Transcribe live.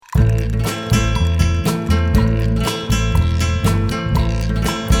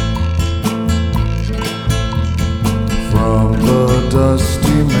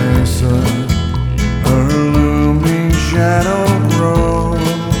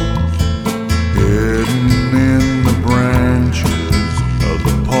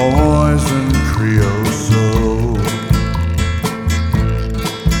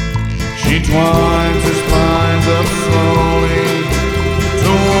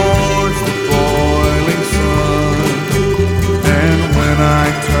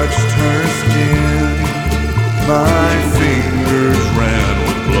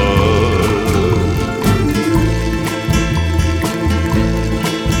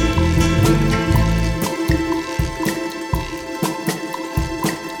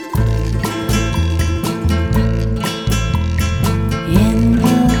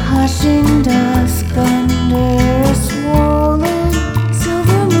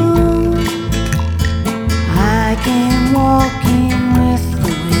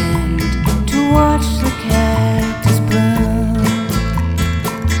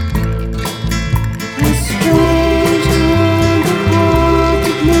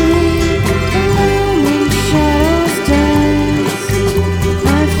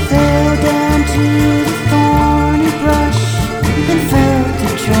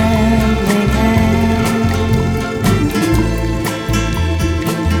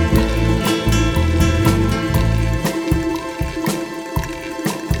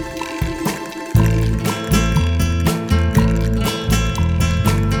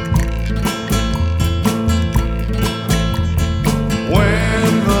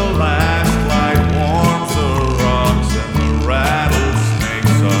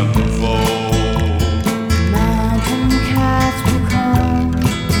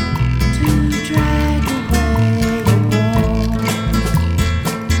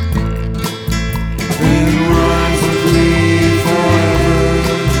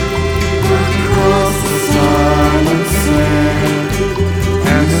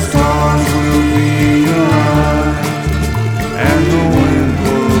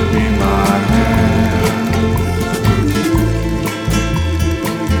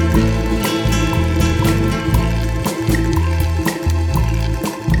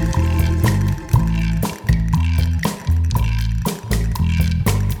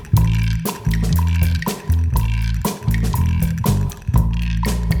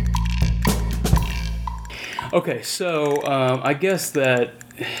Okay, so I guess that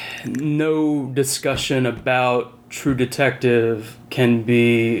no discussion about True Detective can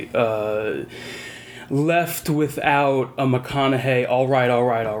be left without a McConaughey, all right,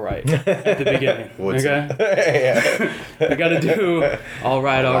 at the beginning. Okay? Yeah. We got to do all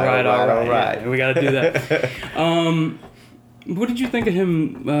right. Yeah, we got to do that. What did you think of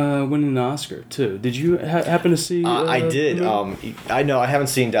him winning the Oscar, too? Did you happen to see I did. I know I haven't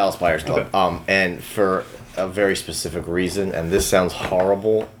seen Dallas Buyers Club. Okay. And for a very specific reason, and this sounds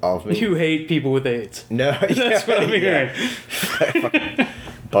horrible of me. You hate people with AIDS. No. That's what I'm hearing.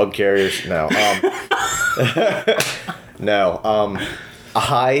 Bug carriers. No. No.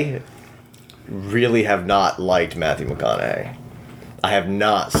 I really have not liked Matthew McConaughey. I have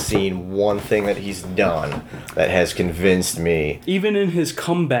not seen one thing that he's done that has convinced me. Even in his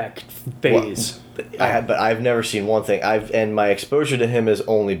comeback phase. But I've never seen one thing. And my exposure to him has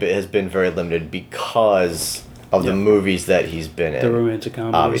been very limited because of the movies that he's been in. The romantic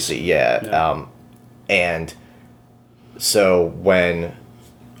comedies. Obviously, yeah. And so when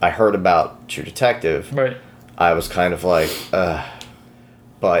I heard about True Detective, right, I was kind of like,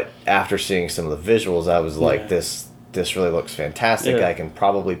 but after seeing some of the visuals, I was like, this really looks fantastic. Yeah. I can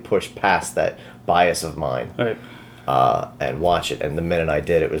probably push past that bias of mine. Right. And watch it. And the minute I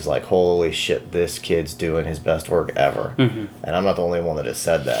did, it was like, holy shit, this kid's doing his best work ever. Mm-hmm. And I'm not the only one that has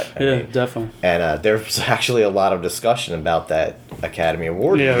said that. I mean, definitely. And there's actually a lot of discussion about that Academy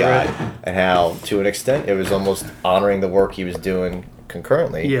Award he got, right. and how, to an extent, it was almost honoring the work he was doing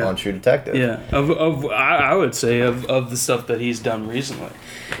concurrently on True Detective. Yeah, I would say of the stuff that he's done recently,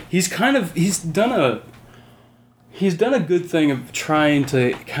 he's done a good thing of trying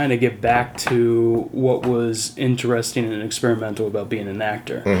to kind of get back to what was interesting and experimental about being an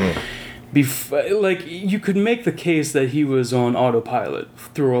actor. Mm-hmm. Like, you could make the case that he was on autopilot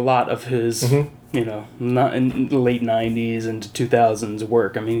through a lot of his, not in the late 90s and 2000s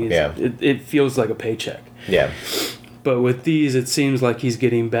work. I mean, it feels like a paycheck. Yeah. But with these, it seems like he's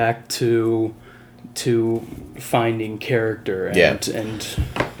getting back to finding character and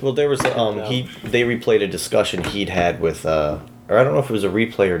well, there was they replayed a discussion he'd had with or I don't know if it was a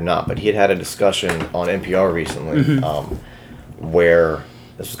replay or not, but he had a discussion on NPR recently, where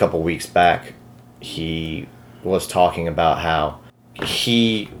this was a couple weeks back. He was talking about how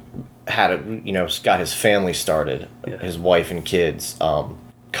he had got his family started, his wife and kids,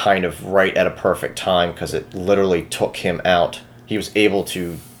 kind of right at a perfect time, because it literally took him out. He was able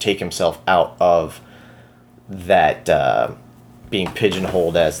to take himself out of that being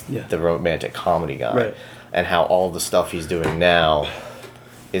pigeonholed as the romantic comedy guy, right. And how all the stuff he's doing now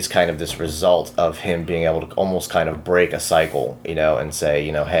is kind of this result of him being able to almost kind of break a cycle, and say,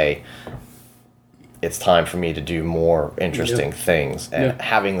 hey, it's time for me to do more interesting things, and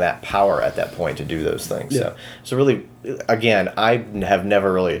having that power at that point to do those things. So really, again, I have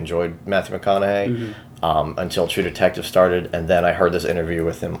never really enjoyed Matthew McConaughey until True Detective started, and then I heard this interview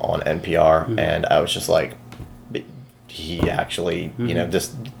with him on NPR, and I was just like, he actually,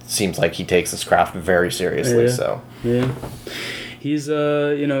 this seems like he takes his craft very seriously. He's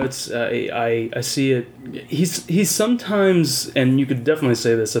it's I see it. He's sometimes, and you could definitely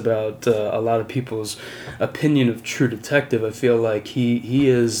say this about a lot of people's opinion of True Detective. I feel like he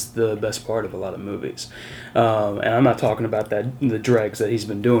is the best part of a lot of movies, and I'm not talking about the dregs that he's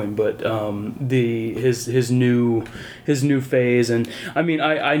been doing, but his new phase. And I mean,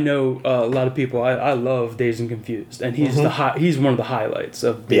 I know a lot of people. I love Dazed and Confused, and he's he's one of the highlights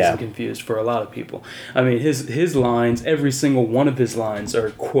of Dazed and Confused for a lot of people. I mean, his lines, every single one of his lines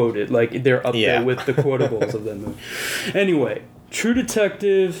are quoted, like they're up there with the quotables of that movie. Anyway, True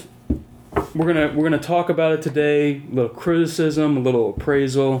Detective, we're gonna talk about it today. A little criticism, a little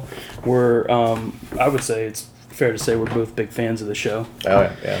appraisal. I would say it's fair to say we're both big fans of the show. Oh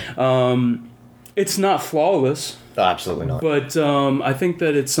yeah. It's not flawless. Absolutely not. But I think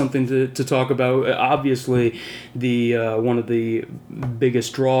that it's something to talk about. Obviously, the one of the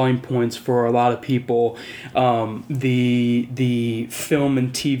biggest drawing points for a lot of people, the film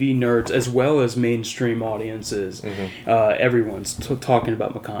and TV nerds, as well as mainstream audiences. Everyone's talking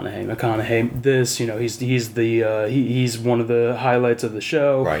about McConaughey. McConaughey, he's one of the highlights of the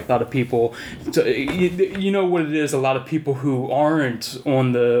show. Right. A lot of people, you know what it is. A lot of people who aren't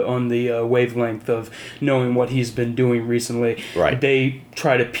on the wavelength of knowing what he's been doing recently, right. They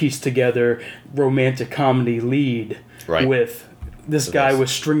try to piece together romantic comedy lead with this guy with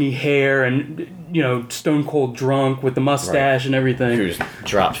stringy hair and stone cold drunk with the mustache and everything, who's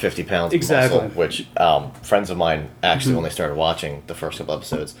dropped 50 pounds of muscle, which friends of mine actually when they started watching the first couple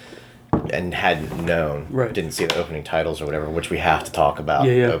episodes and hadn't known, didn't see the opening titles or whatever, which we have to talk about.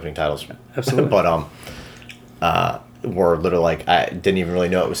 The opening titles, absolutely. But were literally like, I didn't even really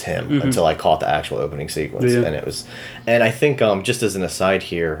know it was him until I caught the actual opening sequence. Yeah. And I think, just as an aside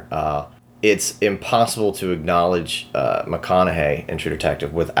here, it's impossible to acknowledge McConaughey in True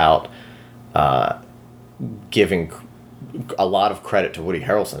Detective without giving a lot of credit to Woody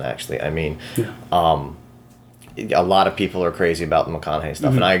Harrelson, actually. I mean, a lot of people are crazy about the McConaughey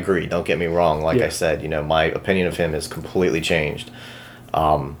stuff, and I agree, don't get me wrong. Like I said, my opinion of him has completely changed.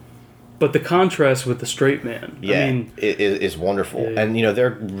 But the contrast with the straight man, I mean, is wonderful. Yeah. And, they're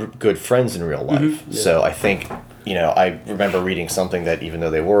good friends in real life. Yeah. So I think, I remember reading something that even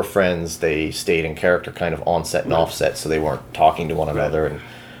though they were friends, they stayed in character kind of on set and off set, so they weren't talking to one another and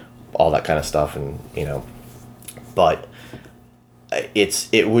all that kind of stuff. And, but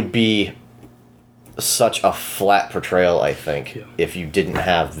it would be such a flat portrayal, I think, if you didn't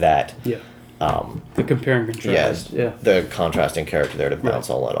have that. Yeah. The compare and contrast. The contrasting character there to bounce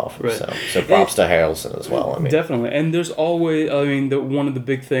all that off. Right. So props to Harrelson as well. I mean, definitely. And there's always, one of the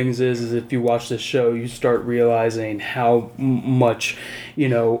big things is if you watch this show, you start realizing how much,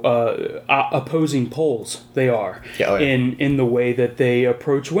 opposing poles they are in the way that they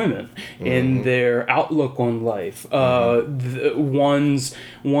approach women, in their outlook on life. One's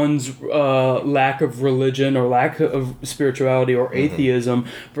lack of religion or lack of spirituality or atheism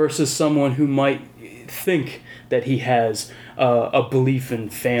versus someone who might think that he has a belief in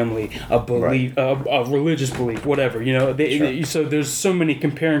family, a belief, a religious belief, whatever. So there's so many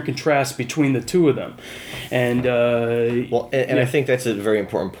compare and contrast between the two of them, and I think that's a very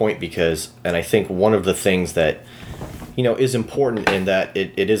important point and I think one of the things that is important in that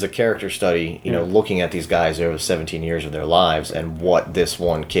it is a character study, looking at these guys over 17 years of their lives and what this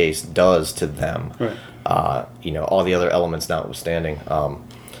one case does to them. Right. All the other elements notwithstanding,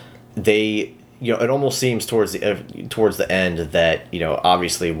 they. It almost seems towards the end that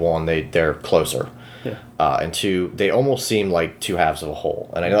obviously one they're closer, and two they almost seem like two halves of a whole.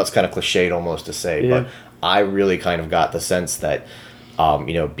 And I know it's kind of cliched almost to say, but I really kind of got the sense that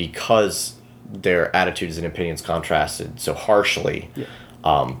because their attitudes and opinions contrasted so harshly,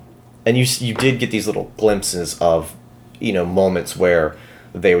 and you did get these little glimpses of moments where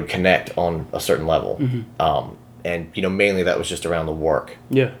they would connect on a certain level. And, mainly that was just around the work.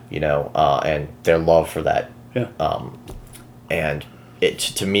 Yeah. And their love for that. Yeah. And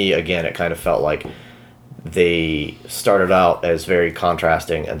to me, again, it kind of felt like they started out as very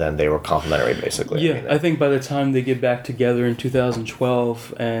contrasting and then they were complementary, basically. Yeah, I think by the time they get back together in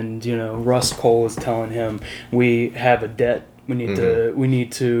 2012 and, Russ Cole is telling him, we have a debt. We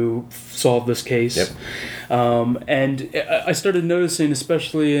need to solve this case. Yep. And I started noticing,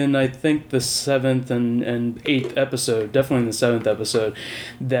 especially in I think the 7th and 8th episode, definitely in the 7th episode,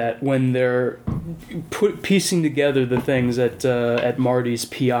 that when they're piecing together the things at Marty's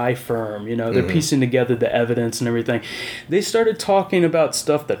PI firm, they're piecing together the evidence and everything. They started talking about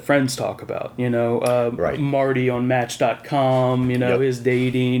stuff that friends talk about. Marty on Match.com. His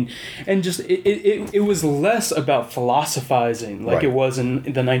dating, and just it was less about philosophizing like it was in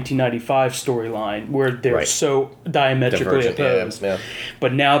the 1995 storyline where they're so diametrically opposed. Yeah.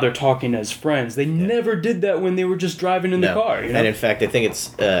 But now they're talking as friends. They never did that when they were just driving in the car. And in fact, I think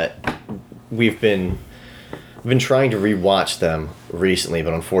it's we've been trying to rewatch them recently,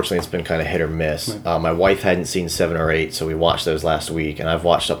 but unfortunately it's been kind of hit or miss. Right. My wife hadn't seen 7 or 8, so we watched those last week, and I've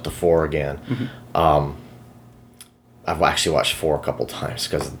watched up to 4 again. I've actually watched 4 a couple times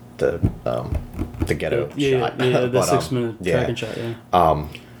because of the ghetto shot. The 6-minute tracking shot. Yeah.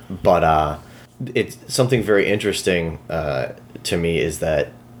 But it's something very interesting to me is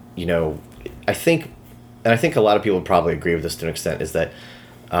that I think a lot of people would probably agree with this to an extent, is that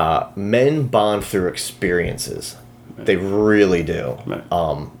men bond through experiences. Right. They really do. Right.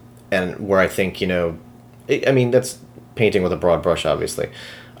 And where I think that's painting with a broad brush, obviously,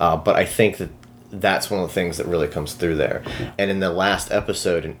 but I think that's one of the things that really comes through there. Yeah. And in the last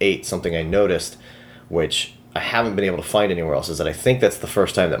episode, in 8, something I noticed, which I haven't been able to find anywhere else, is that I think that's the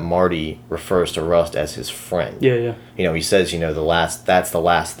first time that Marty refers to Rust as his friend. Yeah. He says, that's the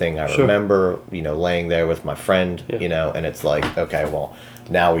last thing I remember, laying there with my friend, and it's like, okay, well,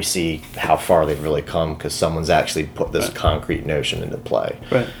 now we see how far they've really come because someone's actually put this concrete notion into play.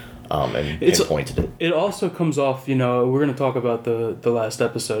 Right. And pinpointed it. It also comes off, we're going to talk about the last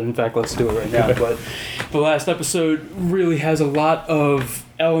episode. In fact, let's do it right now. But the last episode really has a lot of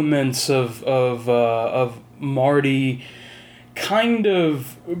elements of Marty kind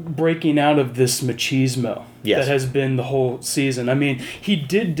of breaking out of this machismo that has been the whole season. I mean, he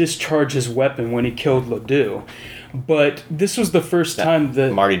did discharge his weapon when he killed Ledoux, but this was the first time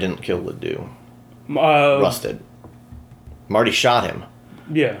that... Marty didn't kill Ledoux. Rust did. Marty shot him.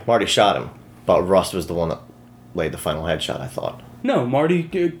 Yeah. Marty shot him, but Rust was the one that laid the final headshot, I thought. No, Marty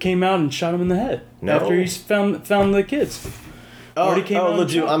came out and shot him in the head. No. After he found the kids. Marty came out.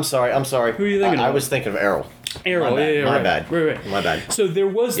 LeJeune, I'm sorry. Who are you thinking of? I was thinking of Errol. Errol, My right. bad. Right. My bad. So there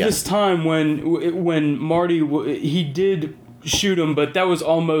was this time when Marty, he did shoot him, but that was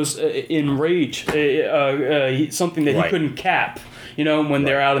almost in rage, something that he couldn't cap, when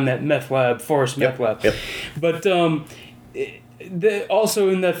they're out in that forest meth lab. Yep. But also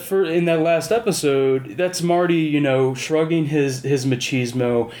in that last episode, that's Marty, shrugging his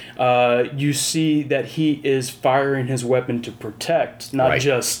machismo. You see that he is firing his weapon to protect, not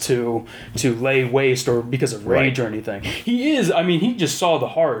just to lay waste or because of rage or anything. He just saw the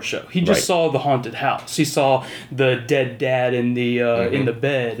horror show. He just saw the haunted house. He saw the dead dad in the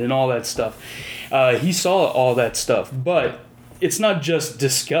bed and all that stuff. He saw all that stuff, but it's not just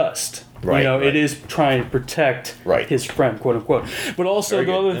disgust. It is trying to protect his friend, quote unquote. But also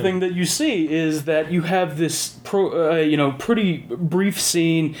the other thing that you see is that you have this pretty brief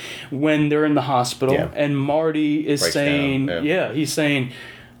scene when they're in the hospital, and Marty is saying, he's saying,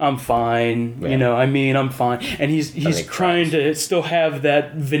 "I'm fine," I'm fine, and he's trying to still have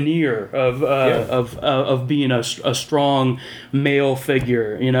that veneer of being a strong male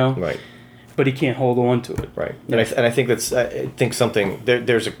figure, Right. But he can't hold on to it. Right. And I think something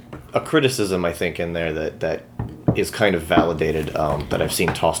there's a criticism I think in there that is kind of validated that I've seen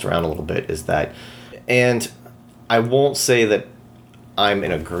tossed around a little bit is that, and I won't say that I'm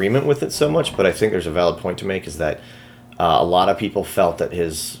in agreement with it so much, but I think there's a valid point to make is that a lot of people felt that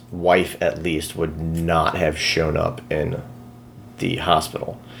his wife at least would not have shown up in the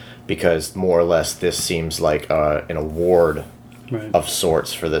hospital because more or less this seems like an award of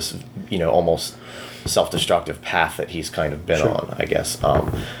sorts for this, almost self-destructive path that he's kind of been on, I guess.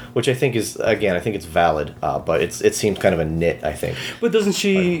 Which I think is, again, I think it's valid, but it seems kind of a nit, I think. But doesn't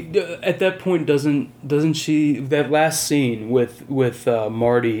she, at that point, doesn't she, that last scene with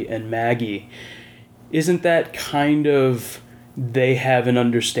Marty and Maggie, isn't that kind of, they have an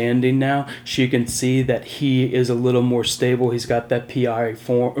understanding now? She can see that he is a little more stable. He's got that PI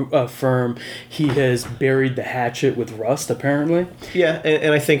firm. He has buried the hatchet with Rust, apparently. Yeah,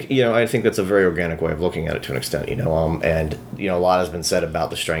 and I think that's a very organic way of looking at it to an extent. And a lot has been said about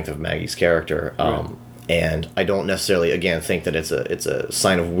the strength of Maggie's character. And I don't necessarily, again, think that it's a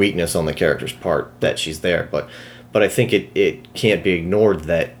sign of weakness on the character's part that she's there, but I think it can't be ignored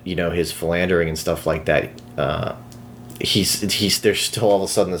that his philandering and stuff like that. He's there's still all of a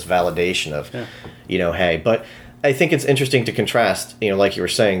sudden this validation of, hey. But I think it's interesting to contrast. Like you were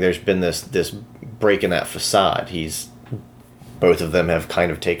saying, there's been this break in that facade. Both of them have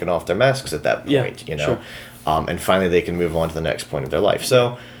kind of taken off their masks at that point. Sure. And finally they can move on to the next point of their life.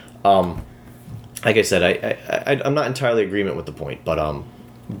 So, like I said, I'm not entirely in agreement with the point, but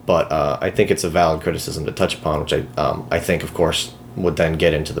I think it's a valid criticism to touch upon, which I think, of course, would then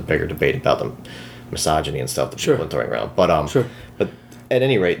get into the bigger debate about the misogyny and stuff that people have been throwing around. But but at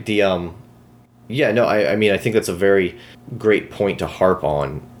any rate, I think that's a very great point to harp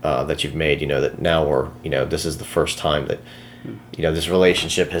on that you've made. That now this is the first time that this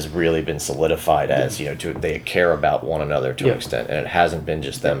relationship has really been solidified as they care about one another to an extent, and it hasn't been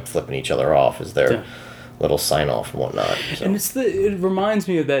just them flipping each other off as their little sign off and whatnot. So. And it reminds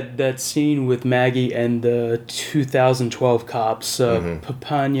me of that scene with Maggie and the 2012 cops,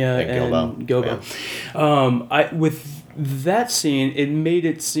 Papania and Gobo. Yeah. With that scene, it made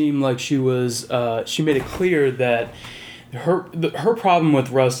it seem like she made it clear that her problem with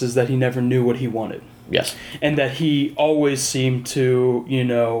Rust is that he never knew what he wanted. Yes. And that he always seemed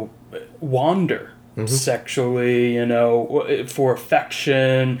to, wander sexually, for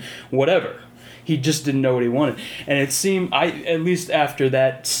affection, whatever. He just didn't know what he wanted. And it seemed, at least after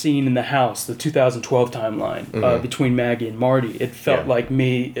that scene in the house, the 2012 timeline between Maggie and Marty, it felt like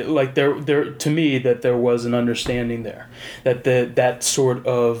there to me that there was an understanding there. That sort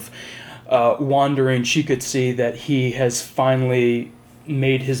of wandering, she could see that he has finally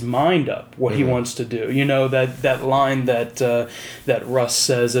made his mind up what he wants to do. That line that Russ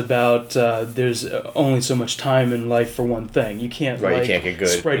says about there's only so much time in life for one thing. You can't you can't get good.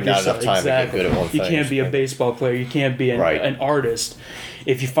 Spread not yourself. enough time exactly. to get good at one thing. You can't be a baseball player. You can't be an artist.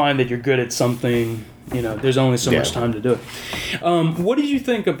 If you find that you're good at something, there's only so much time to do it. What did you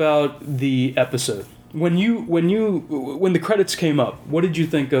think about the episode? When the credits came up, what did you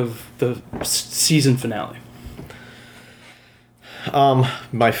think of the season finale?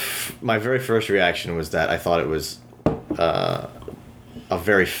 My very first reaction was that I thought it was a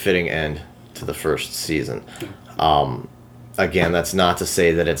very fitting end to the first season. Again, that's not to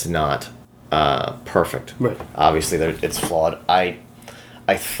say that it's not perfect. Right. Obviously, it's flawed. I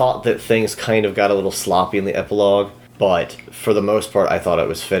I thought that things kind of got a little sloppy in the epilogue, but for the most part, I thought it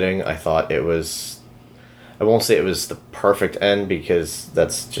was fitting. I thought it was... I won't say it was the perfect end, because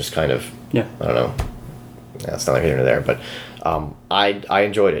that's just kind of... Yeah. I don't know. Yeah, it's not like here or there, but I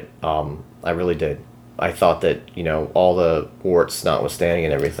enjoyed it. I really did. I thought that, all the warts notwithstanding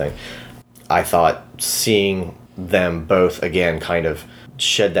and everything, I thought seeing them both, again, kind of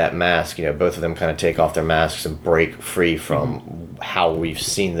shed that mask, both of them kind of take off their masks and break free from how we've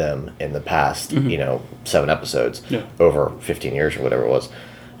seen them in the past, 7 episodes over 15 years or whatever it was.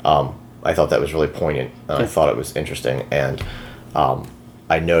 I thought that was really poignant. I thought it was interesting. And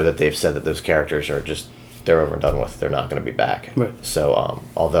I know that they've said that those characters are just, they're over and done with. They're not going to be back. Right. So,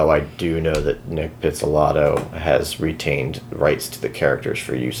 although I do know that Nick Pizzolatto has retained rights to the characters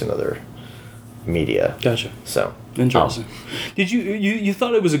for use in other media. Gotcha. So interesting. Did you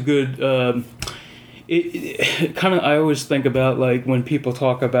thought it was a good? It kind of, I always think about, like, when people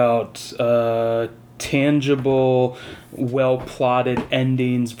talk about tangible, well plotted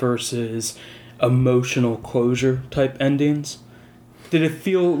endings versus emotional closure type endings. Did it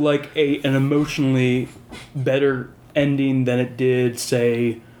feel like an emotionally better ending than it did,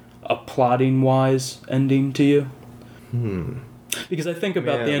 say, a plotting wise ending to you? Because I think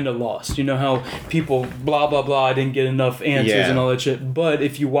about the end of Lost. You know how people blah blah blah, I didn't get enough answers and all that shit. But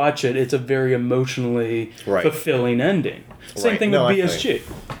if you watch it, it's a very emotionally fulfilling ending. Same thing with BSG.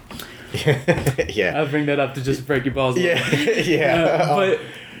 Yeah. I bring that up to just break your balls. But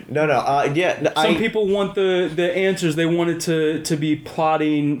some people want the answers. They want it to be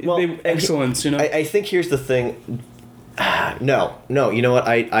plotting excellence. I think here's the thing. No. You know what?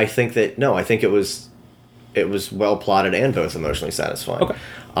 I think it was well plotted and both emotionally satisfying. Okay.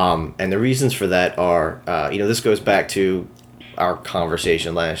 And the reasons for that are, this goes back to our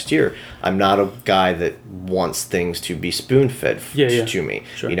conversation last year. I'm not a guy that wants things to be spoon-fed to me.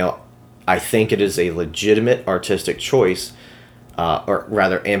 Sure. I think it is a legitimate artistic choice, or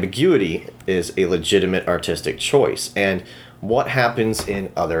rather, ambiguity is a legitimate artistic choice. And what happens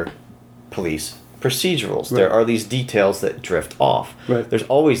in other police procedurals? There are these details that drift off. There's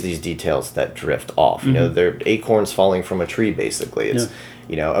always these details that drift off. They're acorns falling from a tree, basically. It's,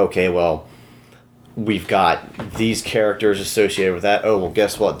 okay, well, we've got these characters associated with that. Oh, well,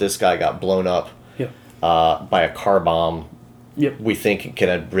 guess what? This guy got blown up by a car bomb. We think it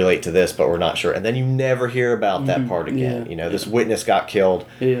can relate to this, but we're not sure. And then you never hear about that part again. This witness got killed.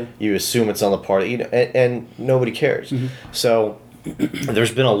 You assume it's on the part, and nobody cares. So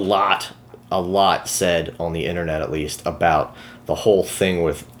there's been a lot said on the internet, at least, about the whole thing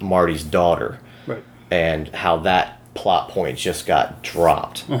with Marty's daughter, and how that plot point just got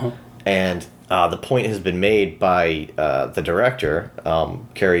dropped. And the point has been made by the director,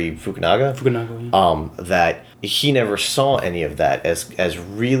 Cary Fukunaga, that he never saw any of that as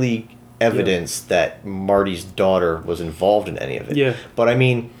really evidence that Marty's daughter was involved in any of it. But I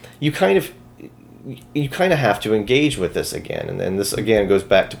mean, you kind of have to engage with this again, and this again goes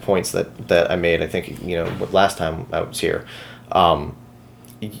back to points that I made. I think last time I was here.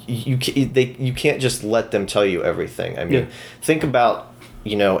 You can't just let them tell you everything. I mean, think about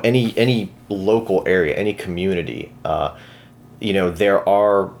any local area, any community. There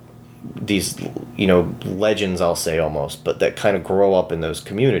are these legends, I'll say, almost, but that kind of grow up in those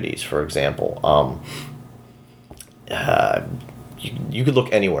communities. For example, you could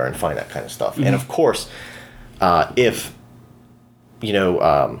look anywhere and find that kind of stuff. And of course, if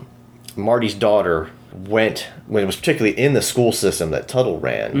Marty's daughter went, when it was particularly in the school system that Tuttle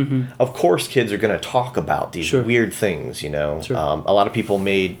ran, of course kids are going to talk about these weird things. A lot of people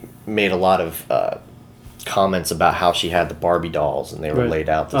made a lot of comments about how she had the Barbie dolls and they were laid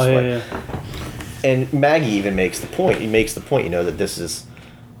out this way. And Maggie even makes the point. He makes the point, that this is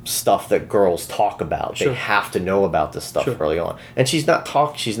stuff that girls talk about. They have to know about this stuff early on. And she's not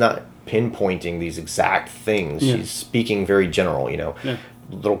pinpointing these exact things. She's speaking very general,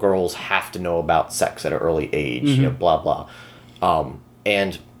 Little girls have to know about sex at an early age, blah, blah.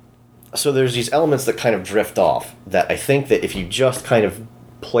 And so there's these elements that kind of drift off that I think that if you just kind of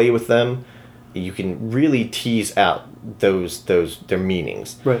play with them, you can really tease out their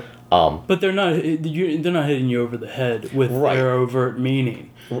meanings. But they're not hitting you over the head with their overt meaning.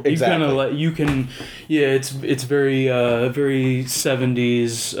 Exactly. It's very very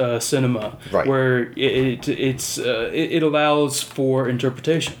 70s cinema, where it allows for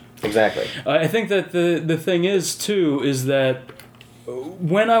interpretation. Exactly. I think that the thing is too is that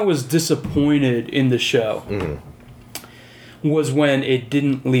when I was disappointed in the show was when it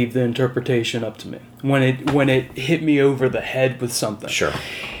didn't leave the interpretation up to me. When it hit me over the head with something. Sure.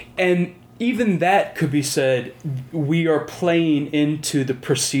 And even that could be said, we are playing into the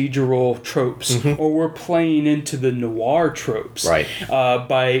procedural tropes, or we're playing into the noir tropes, right?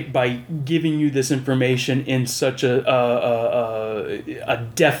 By giving you this information in such a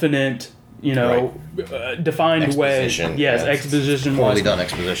definite, defined way. Yes, exposition. Poorly done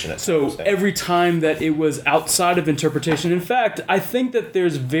exposition. So every time that it was outside of interpretation, in fact, I think that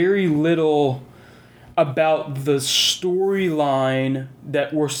there's very little about the storyline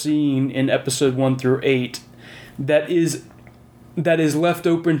that we're seeing in episode 1 through 8 that is left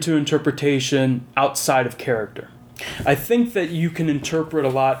open to interpretation outside of character. I think that you can interpret a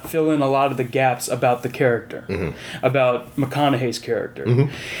lot, fill in a lot of the gaps about the character, about McConaughey's character.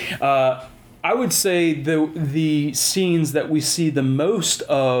 I would say the scenes that we see the most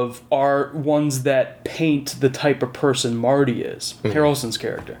of are ones that paint the type of person Marty is, Harrelson's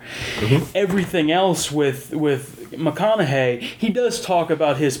character. Everything else with McConaughey, he does talk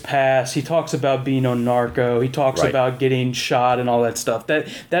about his past. He talks about being on Narco. He talks about getting shot and all that stuff.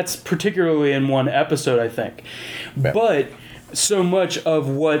 That's particularly in one episode, I think. Yeah. But so much of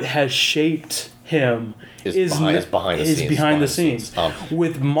what has shaped him is behind the scenes.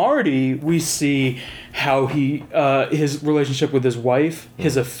 With Marty, we see how he his relationship with his wife,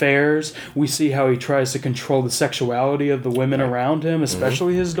 his affairs. We see how he tries to control the sexuality of the women around him,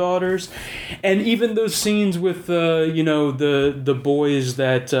 especially his daughters, and even those scenes with the boys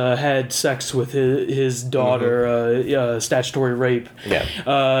that had sex with his daughter, statutory rape.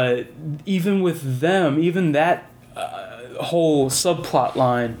 Yeah. Even with them, even that whole subplot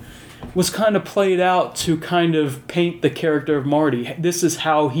line was kind of played out to kind of paint the character of Marty. This is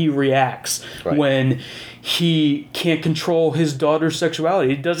how he reacts when he can't control his daughter's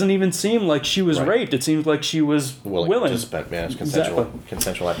sexuality. It doesn't even seem like she was raped. It seems like she was willing. It's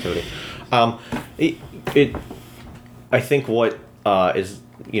consensual activity. I think what is,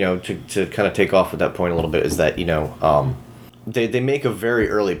 to kind of take off with that point a little bit is that, they make a very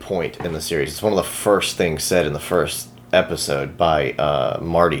early point in the series. It's one of the first things said in the first episode by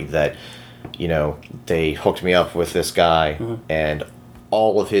Marty that they hooked me up with this guy and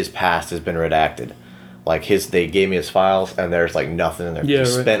all of his past has been redacted. Like they gave me his files and there's like nothing in there. He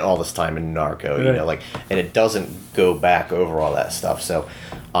spent all this time in Narco, and it doesn't go back over all that stuff. So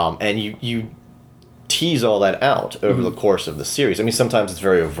and you tease all that out over the course of the series. I mean, sometimes it's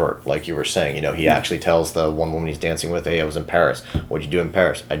very overt, like you were saying. He actually tells the one woman he's dancing with, "Hey, I was in Paris. What'd you do in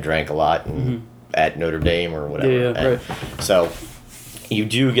Paris?" "I drank a lot and at Notre Dame," or whatever. So you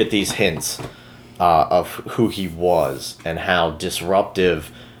do get these hints of who he was and how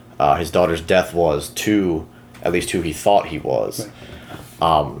disruptive his daughter's death was to at least who he thought he was.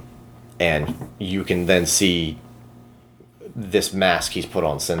 And you can then see this mask he's put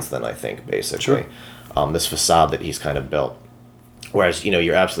on since then, I think, basically. This facade that he's kind of built. Whereas,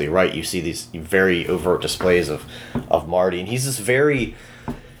 you're absolutely right. You see these very overt displays of Marty, and he's this very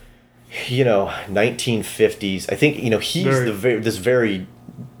 1950s. I think he's this very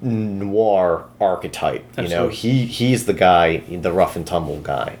noir archetype. Absolutely. He's the guy, the rough and tumble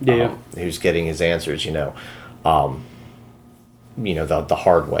guy, who's getting his answers. The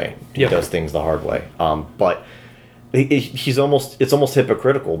hard way. He does things the hard way. But it's almost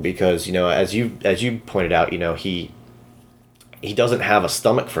hypocritical because as you pointed out, he doesn't have a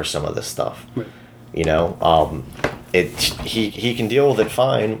stomach for some of this stuff. Right. He can deal with it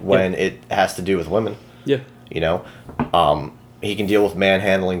fine when it has to do with women. Yeah. He can deal with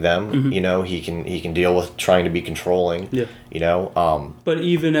manhandling them. He can deal with trying to be controlling. Yeah. But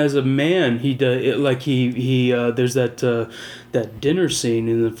even as a man, he does it. Like he there's that dinner scene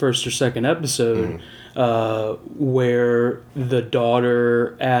in the first or second episode. Where the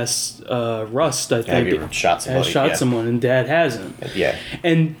daughter asks Rust, I think, have you ever shot somebody? Has shot someone, and Dad hasn't. Yeah.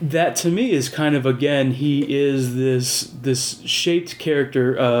 And that to me is kind of, again, he is this shaped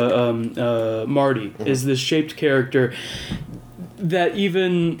character. Marty is this shaped character that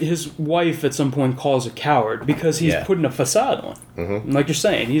even his wife at some point calls a coward because he's putting a facade on. Like you're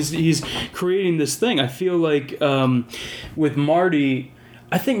saying, he's creating this thing. I feel like with Marty,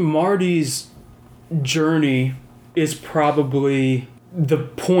 I think Marty's journey is probably the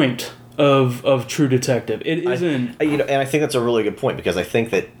point of True Detective. It isn't, and I think that's a really good point because I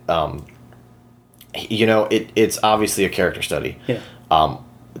think that it's obviously a character study. Yeah.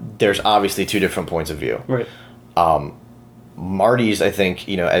 There's obviously two different points of view. Right. Marty's, I think,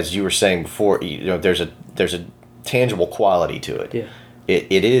 as you were saying before, there's a tangible quality to it. Yeah.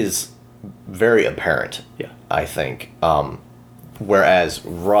 It is very apparent. Yeah. I think. Whereas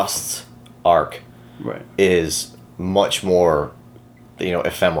Rust's arc is much more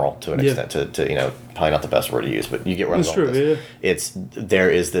ephemeral to an extent. To probably not the best word to use, but you get where I'm going with this. There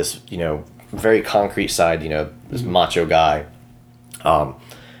is this very concrete side. This macho guy. Who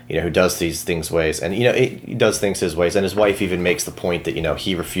does these things ways, and he does things his ways, and his wife even makes the point that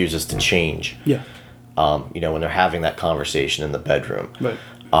he refuses to change. Yeah. When they're having that conversation in the bedroom. Right.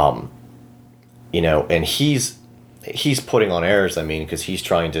 And he's putting on airs. I mean, because he's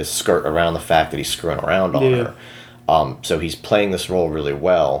trying to skirt around the fact that he's screwing around on her. So he's playing this role really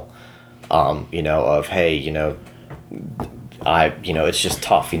well. Of hey, it's just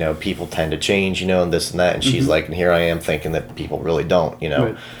tough. People tend to change. And this and that, and she's like, and here I am thinking that people really don't.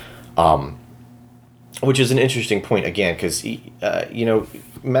 Right. Which is an interesting point again, because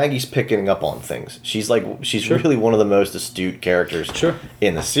Maggie's picking up on things. She's really one of the most astute characters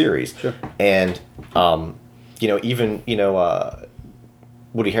in the series. Sure. And even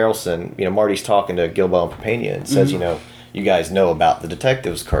Woody Harrelson, Marty's talking to Gilbo and Papania and says, you guys know about the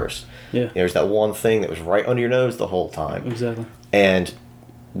detective's curse. Yeah. There's that one thing that was right under your nose the whole time. Exactly. And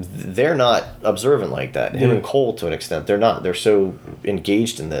they're not observant like that. Him and Cole, to an extent, they're not. They're so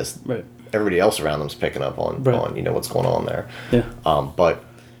engaged in this. Right. Everybody else around them's picking up on what's going on there. Yeah. But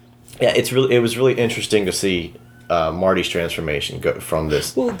yeah, it was really interesting to see Marty's transformation go from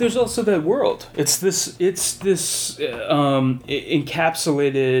this. Well, there's also that world. It's this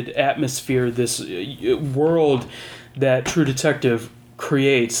encapsulated atmosphere, this world that True Detective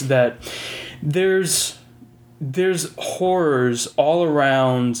creates. That there's horrors all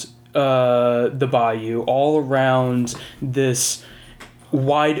around the bayou, all around this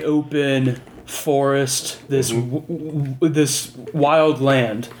wide open forest, this wild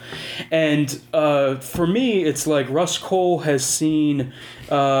land. And for me, it's like Russ Cole has seen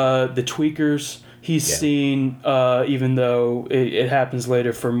the Tweakers. He's seen, even though it happens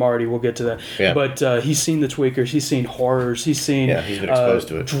later for Marty, we'll get to that. Yeah. But he's seen the Tweakers. He's seen horrors. He's seen... Yeah, he's been exposed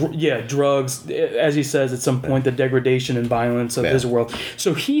to it. Drugs. As he says at some point, the degradation and violence of his world.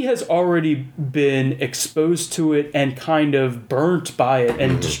 So he has already been exposed to it and kind of burnt by it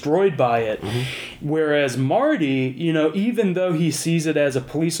and destroyed by it. Whereas Marty, even though he sees it as a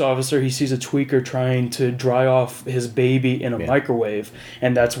police officer, he sees a tweaker trying to dry off his baby in a microwave,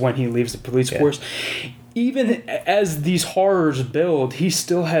 and that's when he leaves the police force. Even as these horrors build, he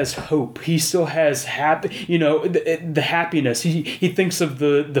still has hope. He still has the happiness. He thinks of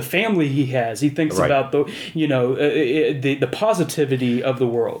the family he has. He thinks about the positivity of the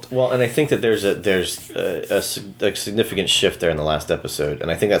world. Well, and I think that there's a significant shift there in the last episode,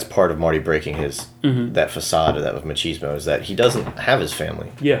 and I think that's part of Marty breaking his that facade of machismo, is that he doesn't have his family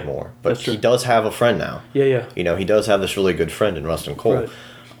anymore, but he does have a friend now. Yeah. He does have this really good friend in Rustin Cole.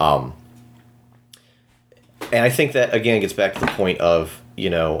 Right. And I think that, again, gets back to the point of,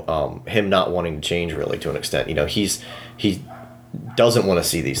 him not wanting to change, really, to an extent. He doesn't want to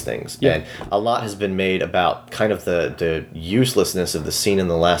see these things. Yeah. And a lot has been made about kind of the uselessness of the scene in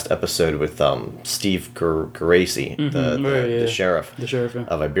the last episode with Steve Geraci, the sheriff,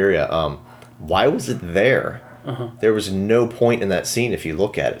 of Iberia. Why was it there? There was no point in that scene if you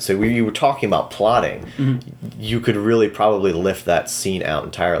look at it. So when you were talking about plotting, you could really probably lift that scene out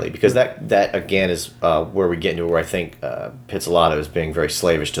entirely, because that again is where we get into where I think Pizzolatto is being very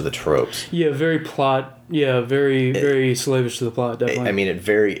slavish to the tropes. Yeah, very plot. Yeah, very slavish to the plot. Definitely. I mean,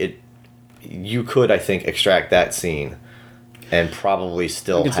 you could, I think, extract that scene and probably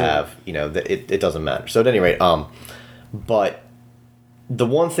still have it doesn't matter. So at any rate, but. The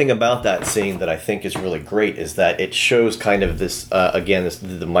one thing about that scene that I think is really great is that it shows kind of this,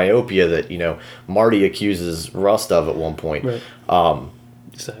 the myopia that, Marty accuses Rust of at one point. Right.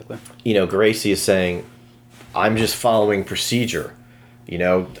 Exactly. Gracie is saying, I'm just following procedure.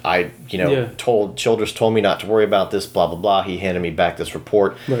 Childress told me not to worry about this, blah, blah, blah. He handed me back this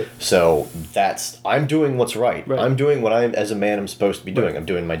report. Right. So I'm doing what's right. I'm doing what as a man, I'm supposed to be doing. I'm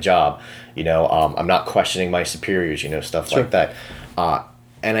doing my job. I'm not questioning my superiors, stuff like that.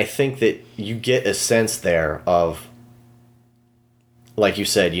 And I think that you get a sense there of, like you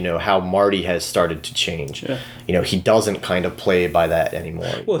said, how Marty has started to change. Yeah. He doesn't kind of play by that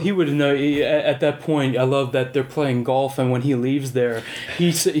anymore. Well, he would know at that point. I love that they're playing golf, and when he leaves there,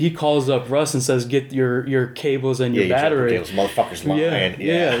 he calls up Russ and says, "Get your cables and your battery." Cables, motherfuckers lying.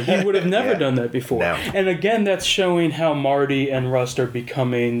 Yeah. He would have never done that before. No. And again, that's showing how Marty and Rust are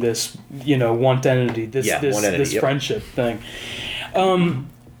becoming this, one entity. This friendship thing.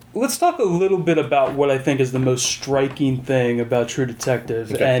 Let's talk a little bit about what I think is the most striking thing about True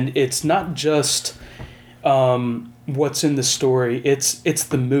Detective, and it's not just what's in the story. It's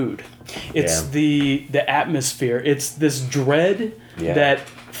the mood. It's the atmosphere. It's this dread that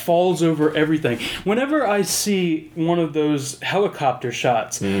falls over everything. Whenever I see one of those helicopter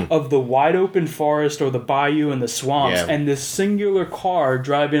shots of the wide open forest or the bayou and the swamps and this singular car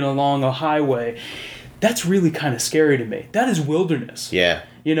driving along a highway, that's really kind of scary to me. That is wilderness. Yeah.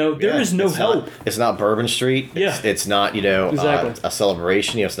 You know, there is no help. It's not Bourbon Street. It's not, you know, a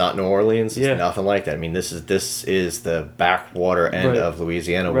celebration. You know, it's not New Orleans. It's nothing like that. I mean, this is the backwater end of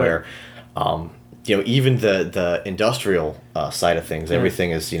Louisiana where, you know, even the industrial side of things, everything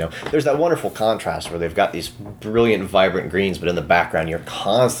is, you know, there's that wonderful contrast where they've got these brilliant, vibrant greens, but in the background you're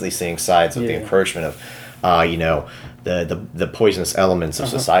constantly seeing sides of the encroachment of, you know, the poisonous elements of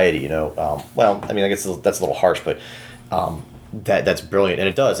society, you know. Well, I mean, I guess that's a little harsh, but that's brilliant, and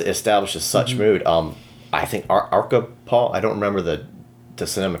it establishes such mood. I think Arca Paul, I don't remember the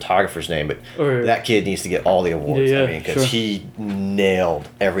cinematographer's name, but that kid needs to get all the awards. I mean, because he nailed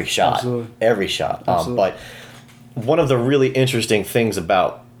every shot. Absolutely. Every shot. But one of the really interesting things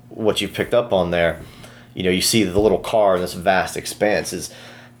about what you picked up on there, you know, you see the little car in this vast expanse is,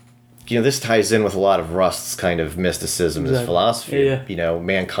 you know, this ties in with a lot of Rust's kind of mysticism, his philosophy. You know,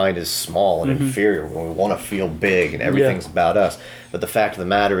 mankind is small and inferior when we want to feel big and everything's about us. But the fact of the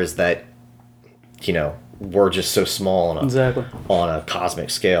matter is that, you know, we're just so small on a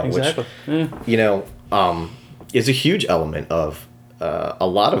cosmic scale, which, you know, is a huge element of a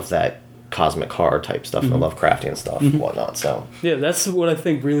lot of that cosmic horror type stuff and Lovecraftian stuff and whatnot. So yeah, that's what I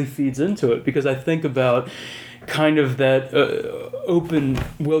think really feeds into it, because I think about kind of that open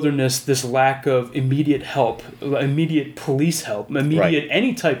wilderness, this lack of immediate help, immediate police help, immediate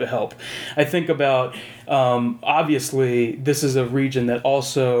any type of help. I think about, obviously, this is a region that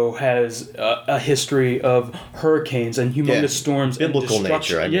also has a history of hurricanes and humongous storms. Biblical and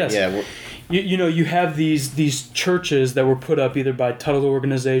destruction. nature. I mean, You know, you have these churches that were put up either by Tuttle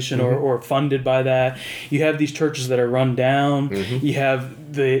organization or funded by that. You have these churches that are run down. You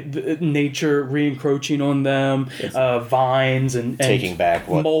have the nature re-encroaching on them, vines and taking back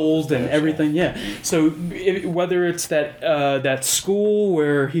mold and everything. So whether it's that school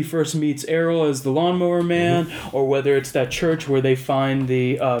where he first meets Errol as the lawnmower man, or whether it's that church where they find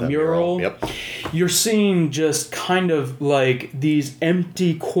the mural, you're seeing just kind of like these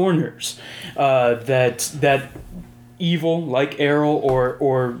empty corners. That evil, like Errol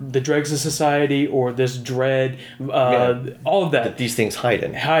or the dregs of society or this dread, all of that. These things hide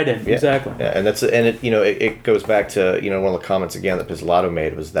in. Exactly. Yeah, and it goes back to, you know, one of the comments again that Pizzolatto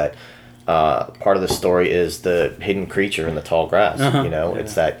made was that part of the story is the hidden creature in the tall grass. You know,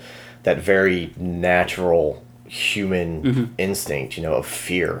 it's that very natural human instinct, you know, of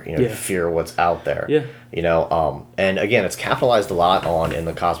fear, you know, fear what's out there. You know, and again, it's capitalized a lot on in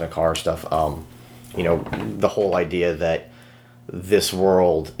the cosmic horror stuff. You know, the whole idea that this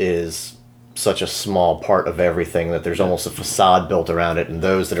world is such a small part of everything that there's almost a facade built around it, and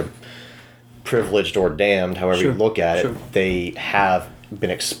those that are privileged or damned, however you look at it, they have been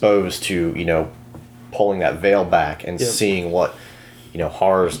exposed to, you know, pulling that veil back and seeing what, you know,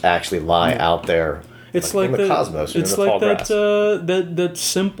 horrors actually lie out there. It's like in the cosmos. It's like that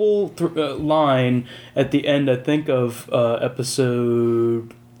simple line at the end, I think, of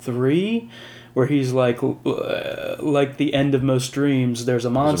episode 3, where he's like the end of most dreams. There's a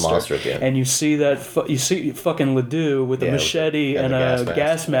monster. There's a monster at the end. And you see you see fucking Ledoux with a machete and a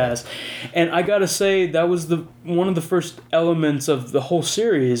gas mask. And I gotta say, that was one of the first elements of the whole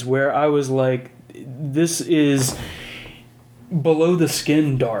series where I was like, this is below the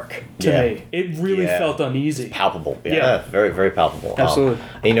skin dark to me. It really felt uneasy. It's palpable. Very, very palpable. Absolutely.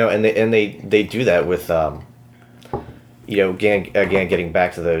 You know, and they do that with you know, again getting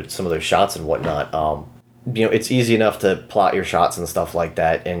back to some of those shots and whatnot. You know, it's easy enough to plot your shots and stuff like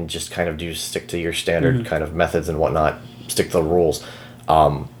that and just kind of stick to your standard kind of methods and whatnot, stick to the rules.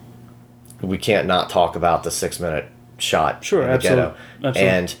 We can't not talk about the 6-minute shot in the ghetto.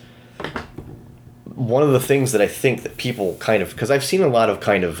 And one of the things that I think that people kind of, because I've seen a lot of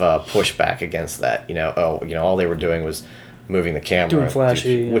kind of pushback against that, you know, all they were doing was moving the camera, doing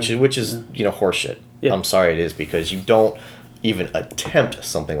flashy, which is you know, horseshit. I'm sorry, it is, because you don't even attempt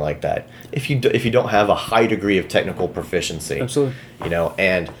something like that if you don't have a high degree of technical proficiency. Absolutely. You know,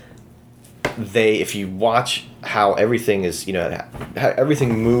 and if you watch how everything is, you know, how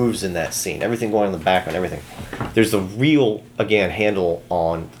everything moves in that scene, everything going in the background, everything, there's a real, again, handle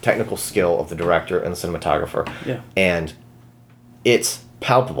on technical skill of the director and the cinematographer. And it's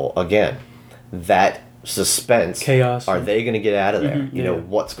palpable, again, that suspense, chaos. Are they going to get out of there? You know,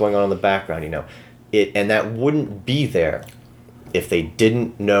 what's going on in the background, you know, and that wouldn't be there if they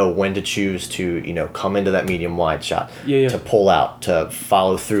didn't know when to choose to, you know, come into that medium wide shot, to pull out, to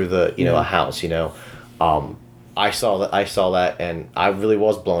follow through the, you know, a house, you know. I saw that, and I really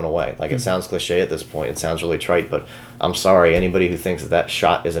was blown away. Like, it sounds cliche at this point. It sounds really trite, but I'm sorry. Anybody who thinks that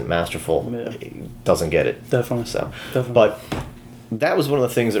shot isn't masterful doesn't get it. Definitely. So, Definitely. But that was one of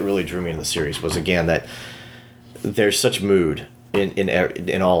the things that really drew me into the series, was, again, that there's such mood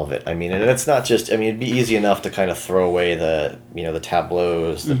in all of it. I mean, and it's not just, I mean, it'd be easy enough to kind of throw away the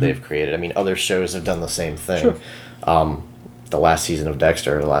tableaus that they've created. I mean, other shows have done the same thing. Sure. The last season of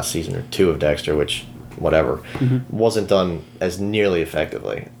Dexter, the last season or two of Dexter, which, whatever, wasn't done as nearly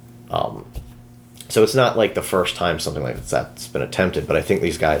effectively. So it's not like the first time something like that's been attempted, but I think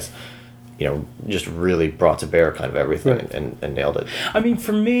these guys, just really brought to bear kind of everything and nailed it. I mean,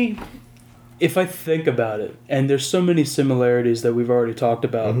 for me, if I think about it, and there's so many similarities that we've already talked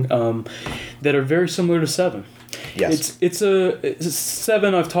about that are very similar to Seven. Yes. It's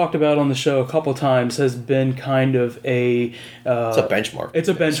Seven, I've talked about on the show a couple times, has been kind of a... it's a benchmark. It's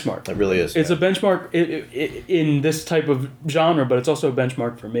a benchmark. It really is. It's a benchmark in this type of genre, but it's also a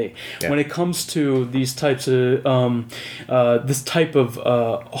benchmark for me. Yeah. When it comes to these types of... this type of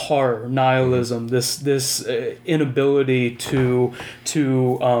horror, nihilism, this inability to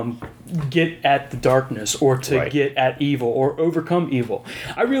get at the darkness, or to get at evil, or overcome evil.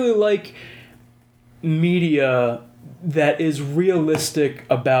 I really like media that is realistic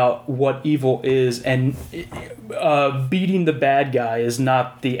about what evil is, and beating the bad guy is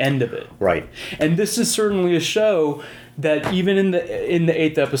not the end of it. Right. And this is certainly a show that, even in the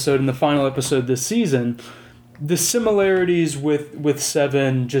 8th episode, in the final episode this season, the similarities with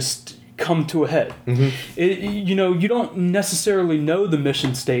Seven just come to a head. You don't necessarily know the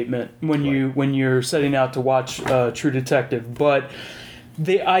mission statement when you're setting out to watch True Detective, but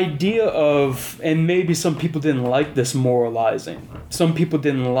the idea of, and maybe some people didn't like this moralizing. Some people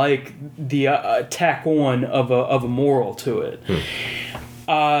didn't like the tack on of a moral to it.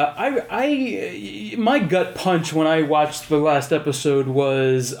 My gut punch when I watched the last episode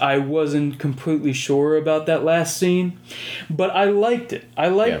was I wasn't completely sure about that last scene, but I liked it. I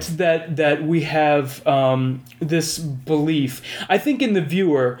liked that we have this belief. I think in the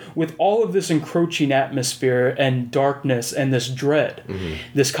viewer, with all of this encroaching atmosphere and darkness and this dread,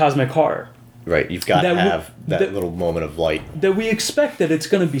 this cosmic horror. Right, you've got to have that little moment of light. That we expect that it's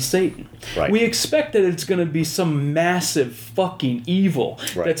going to be Satan. Right. We expect that it's going to be some massive fucking evil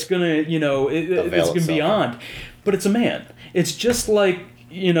that's going to, it's going to be beyond. But it's a man. It's just like,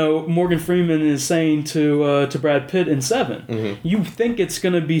 Morgan Freeman is saying to Brad Pitt in Seven. You think it's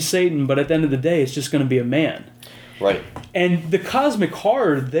going to be Satan, but at the end of the day, it's just going to be a man. Right. And the cosmic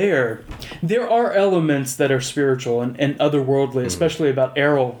horror there are elements that are spiritual and otherworldly, especially about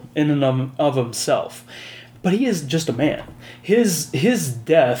Errol in and of himself. But he is just a man. His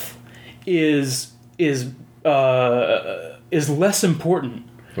death is less important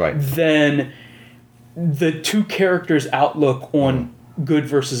than the two characters' outlook on good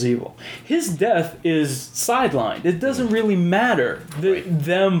versus evil. His death is sidelined. It doesn't really matter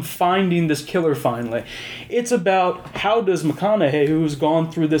them finding this killer finally. It's about how does McConaughey, who's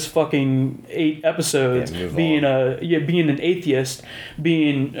gone through this fucking 8 episodes, being an atheist,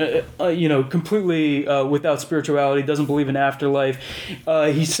 being completely without spirituality, doesn't believe in afterlife.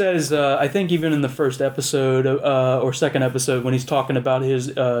 He says, I think even in the first episode or second episode, when he's talking about his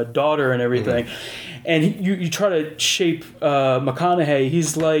daughter and everything, and you try to shape McConaughey.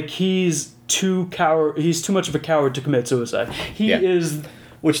 He's like, he's too much of a coward to commit suicide. He is.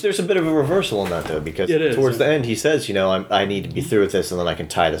 Which there's a bit of a reversal in that, though, because towards the end he says, I need to be through with this, and then I can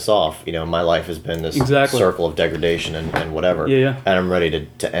tie this off. My life has been this circle of degradation and whatever, and I'm ready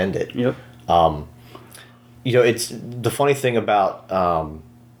to end it. Yep. It's the funny thing about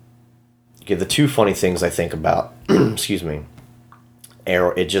the two funny things I think about, excuse me,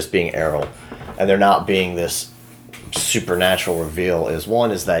 Errol, it just being Errol, and there not being this supernatural reveal is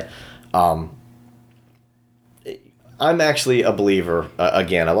that I'm actually a believer.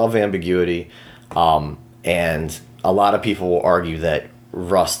 Again, I love ambiguity, and a lot of people will argue that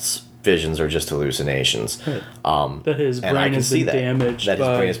Rust's visions are just hallucinations. That his brain has been damaged. That his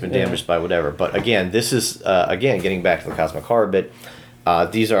brain has been damaged by whatever. But again, this is getting back to the cosmic horror bit.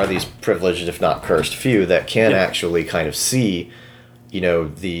 These are these privileged, if not cursed, few that can actually kind of see.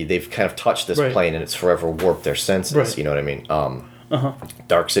 They've kind of touched this plane and it's forever warped their senses. Right. You know what I mean?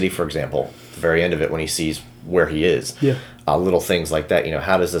 Dark City, for example, the very end of it when he sees where he is. Yeah. Little things like that.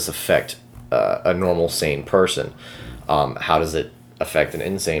 How does this affect a normal, sane person? How does it affect an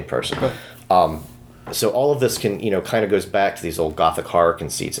insane person? Right. So all of this can, kind of goes back to these old Gothic horror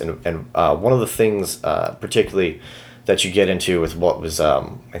conceits. And one of the things, particularly that you get into with what was, I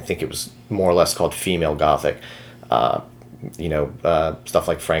think it was more or less called female Gothic, stuff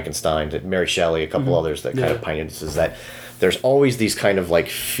like Frankenstein, Mary Shelley, a couple others that kind of pioneered this, is that there's always these kind of like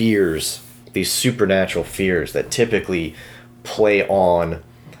fears, these supernatural fears that typically play on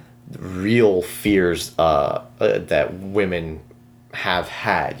real fears that women have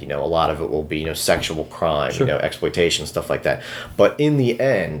had. A lot of it will be, sexual crime, sure. Exploitation, stuff like that. But in the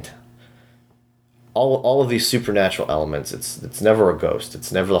end, all of these supernatural elements, it's never a ghost,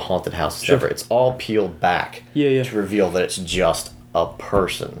 it's never the haunted house, sure. it's all peeled back to reveal that it's just a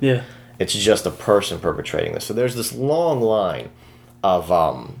person. Yeah. It's just a person perpetrating this. So there's this long line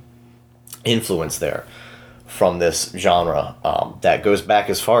of influence there from this genre that goes back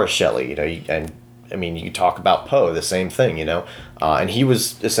as far as Shelley, you talk about Poe, the same thing, and he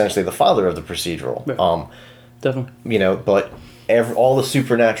was essentially the father of the procedural. Right. Definitely. But all the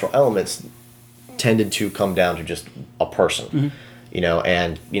supernatural elements tended to come down to just a person,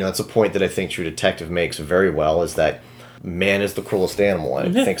 and that's a point that I think True Detective makes very well, is that man is the cruelest animal.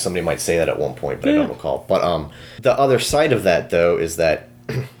 I think somebody might say that at one point, but I don't recall. But the other side of that, though, is that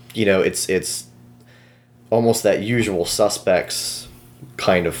it's almost that Usual Suspects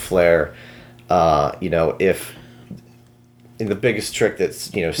kind of flair. If the biggest trick that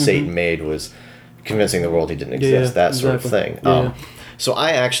Satan made was convincing the world he didn't exist, that sort of thing. So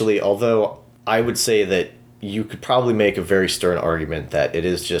I actually, although I would say that you could probably make a very stern argument that it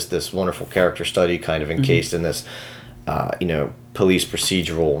is just this wonderful character study kind of encased in this, police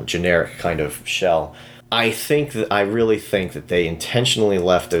procedural generic kind of shell. I really think that they intentionally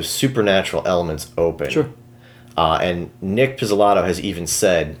left those supernatural elements open. Sure. And Nick Pizzolatto has even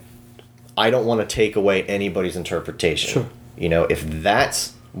said, I don't want to take away anybody's interpretation. Sure. If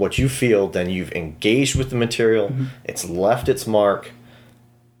that's what you feel, then you've engaged with the material. It's left its mark.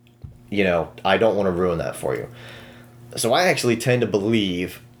 I don't want to ruin that for you. So I actually tend to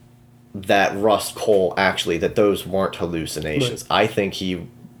believe that Rust Cole that those weren't hallucinations. Right.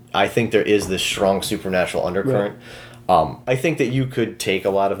 I think there is this strong supernatural undercurrent. Right. I think that you could take a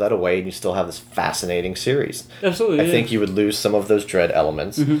lot of that away and you still have this fascinating series. Absolutely. I think you would lose some of those dread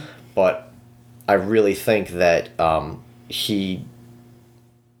elements, but I really think that he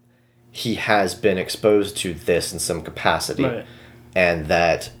has been exposed to this in some capacity, right. And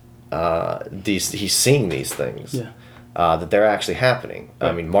that he's seeing these things, that they're actually happening. Right.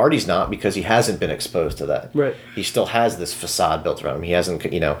 I mean, Marty's not, because he hasn't been exposed to that. Right. He still has this facade built around him. He hasn't,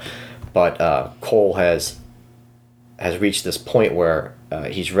 but Cole has reached this point where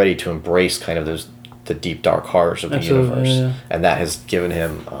he's ready to embrace kind of the deep dark horrors of the universe, and that has given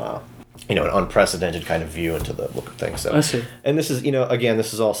him an unprecedented kind of view into the look of things. So, I see. And this is, again,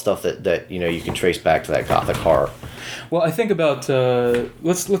 this is all stuff that you can trace back to that Gothic horror. Well, I think about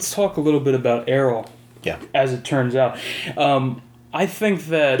let's talk a little bit about Errol. Yeah. As it turns out, I think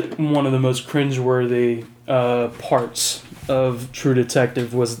that one of the most cringeworthy parts of True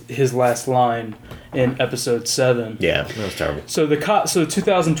Detective was his last line in episode 7. Yeah, that was terrible. So the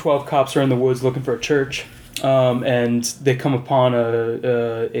 2012 cops are in the woods looking for a church. And they come upon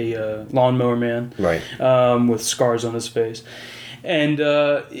a lawnmower man, right, with scars on his face, and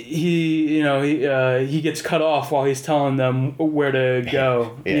he gets cut off while he's telling them where to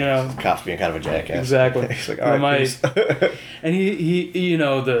go. The cops being kind of a jackass. Exactly. He's like, all right, and he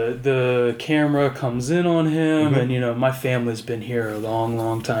the camera comes in on him, and my family's been here a long,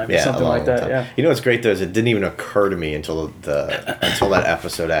 long time, or something like that. Yeah. What's great though is it didn't even occur to me until that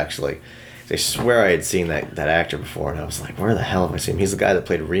episode actually. I swear I had seen that actor before, and I was like, where the hell have I seen him? He's the guy that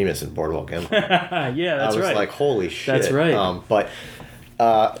played Remus in Boardwalk Empire. Yeah, that's right. I was like, holy shit. That's right. But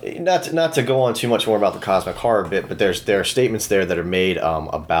not to go on too much more about the cosmic horror bit, but there are statements there that are made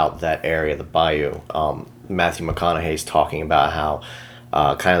about that area, the bayou. Matthew McConaughey's talking about how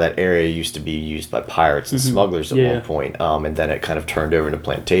kind of that area used to be used by pirates and smugglers at one point, and then it kind of turned over into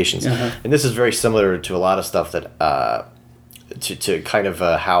plantations. And this is very similar to a lot of stuff that... To kind of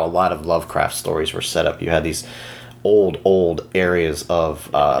how a lot of Lovecraft stories were set up. You had these old areas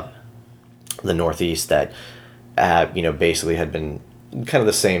of the Northeast that basically had been kind of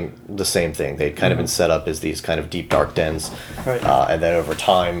the same thing. They'd kind of been set up as these kind of deep dark dens, right. And then over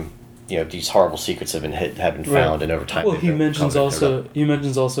time, these horrible secrets have been found, right. And over time. Well, he mentions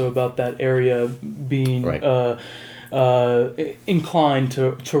also about that area being. Right. Inclined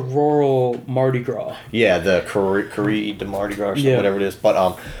to rural Mardi Gras. Yeah, the Carrie de Mardi Gras or something, whatever it is.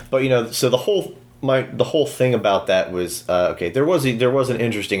 But so the whole thing about that was there was an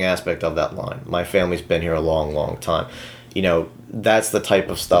interesting aspect of that line. My family's been here a long, long time. That's the type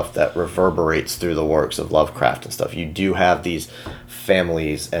of stuff that reverberates through the works of Lovecraft and stuff. You do have these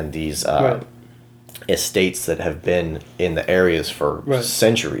families and these right. estates that have been in the areas for right.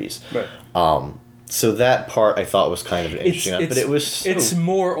 centuries. Right. So that part I thought was kind of interesting, but it was it's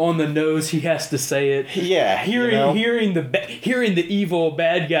more on the nose. He has to say it. Yeah, hearing the evil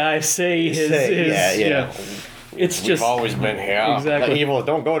bad guy say his it's We've always been here. Exactly. The evil,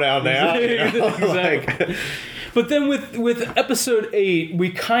 don't go down there. Exactly. But then with episode 8,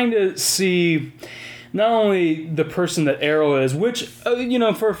 we kind of see not only the person that Arrow is, which,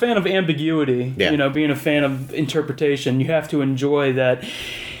 for a fan of ambiguity, being a fan of interpretation, you have to enjoy that.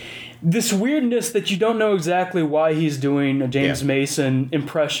 This weirdness that you don't know exactly why he's doing a James Mason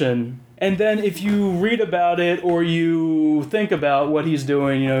impression. And then if you read about it or you think about what he's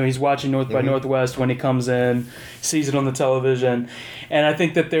doing, he's watching North by Northwest when he comes in, sees it on the television. And I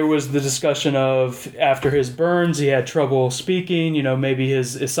think that there was the discussion of after his burns, he had trouble speaking, maybe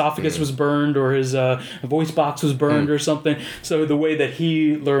his esophagus was burned or his voice box was burned or something. So the way that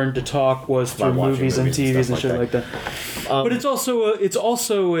he learned to talk was through movies and TVs and shit like that. But it's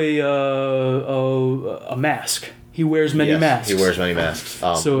also a mask. He wears many masks. He wears many masks.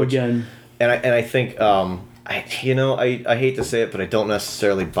 Again, and I think I hate to say it, but I don't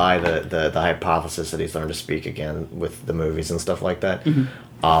necessarily buy the hypothesis that he's learned to speak again with the movies and stuff like that.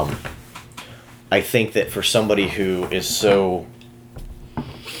 I think that for somebody who is so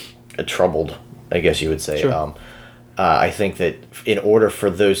troubled, I guess you would say, sure. I think that in order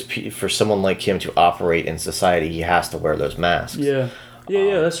for someone like him to operate in society, he has to wear those masks. Yeah.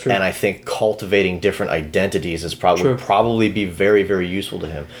 Yeah, that's true. And I think cultivating different identities is probably be very, very useful to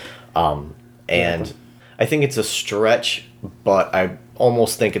him. And I think it's a stretch, but I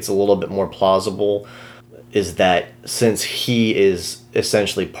almost think it's a little bit more plausible, is that since he is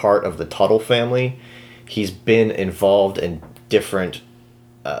essentially part of the Tuttle family, he's been involved in different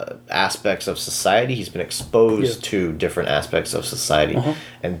aspects of society. He's been exposed to different aspects of society.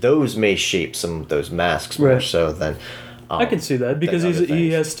 And those may shape some of those masks more so than... I can see that because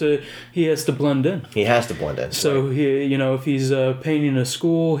he has to blend in. He has to blend in. So he, if he's painting a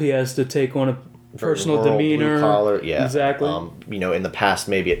school, he has to take on a personal demeanor. Blue collar, exactly. In the past,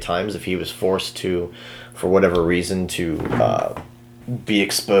 maybe at times, if he was forced to, for whatever reason, to be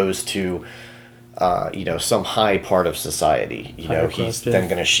exposed to, some high part of society, he's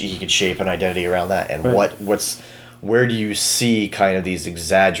then he could shape an identity around that. And where do you see kind of these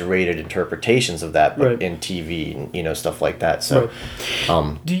exaggerated interpretations of that in TV and stuff like that? So,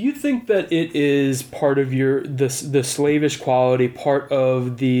 do you think that it is part of the slavish quality, part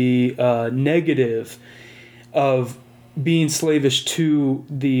of the negative of being slavish to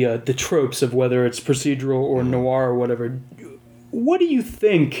the tropes of whether it's procedural or noir or whatever? What do you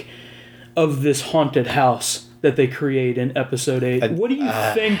think of this haunted house that they create in episode 8? What do you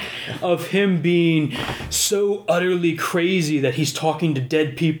think of him being so utterly crazy that he's talking to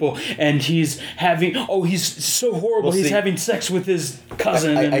dead people and he's so horrible, he's having sex with his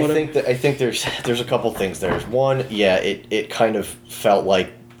cousin and whatever? I think there's a couple things there. One, it kind of felt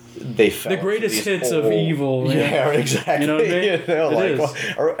like they felt the greatest hits of evil. Yeah, exactly. You know what I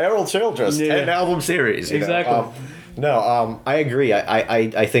mean? Errol Childress, 10-album series. Exactly. I agree.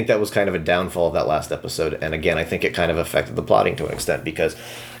 I think that was kind of a downfall of that last episode, and again, I think it kind of affected the plotting to an extent, because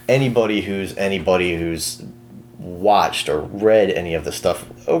anybody who's watched or read any of the stuff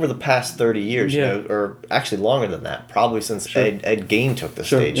over the past 30 years, or actually longer than that, probably since Ed Gein took the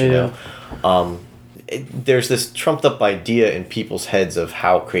stage, there's this trumped up idea in people's heads of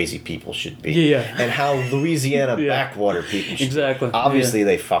how crazy people should be, and how Louisiana backwater people should be. Obviously,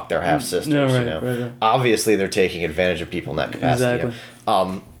 they fuck their half sisters. Right. Obviously, they're taking advantage of people in that capacity.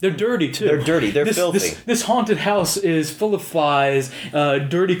 Exactly. They're dirty too. They're dirty. They're filthy. This haunted house is full of flies,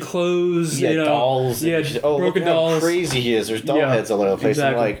 dirty clothes, dolls. Broken dolls. How crazy he is. There's doll heads all over the place.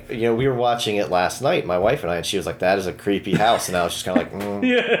 Exactly. And we were watching it last night, my wife and I, and she was like, "That is a creepy house," and I was just kind of like,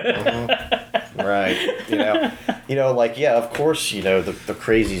 right. Of course, the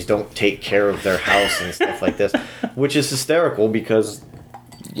crazies don't take care of their house and stuff like this, which is hysterical because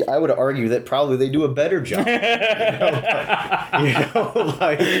I would argue that probably they do a better job. They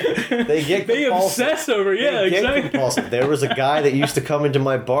obsess over exactly. Compulsive. There was a guy that used to come into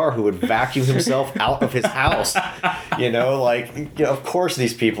my bar who would vacuum himself out of his house. Of course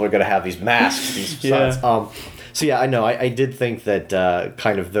these people are going to have these masks, these sons. I know. I did think that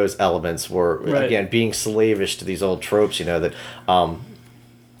kind of those elements were, again, being slavish to these old tropes, that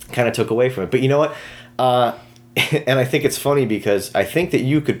kind of took away from it. But you know what? And I think it's funny because I think that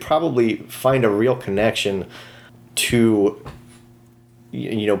you could probably find a real connection to,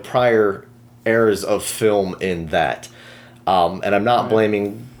 prior eras of film in that. And I'm not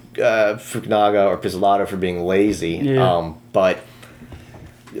blaming Fukunaga or Pizzolatto for being lazy, but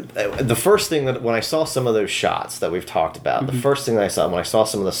the first thing that when I saw some of those shots that we've talked about, the first thing that I saw when I saw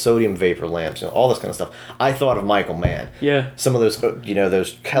some of the sodium vapor lamps, all this kind of stuff, I thought of Michael Mann. Yeah. Some of those,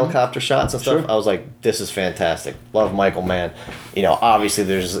 those helicopter shots and stuff. Sure. I was like, this is fantastic. Love Michael Mann. Obviously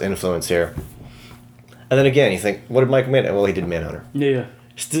there's influence here. And then again, you think, what did Michael Mann? Well, he did Manhunter. Yeah.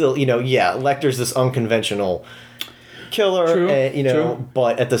 Still, Lecter's this unconventional killer, True.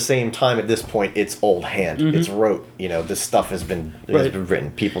 but at the same time, at this point, it's old hand. It's rote. This stuff has been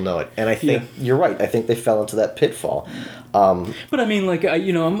written. People know it, and I think you're right. I think they fell into that pitfall. But I mean, like,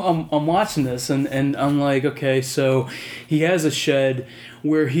 I'm watching this, and I'm like, okay, so he has a shed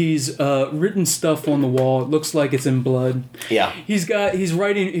where he's written stuff on the wall. It looks like it's in blood. Yeah. He's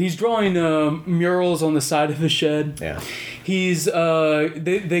drawing murals on the side of the shed. Yeah. He's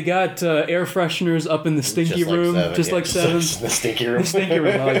they got air fresheners up in the stinky room, like Seven. The stinky room. The stinky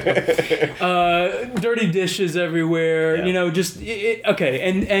room. I like that. Dirty dishes everywhere. Yeah. Okay.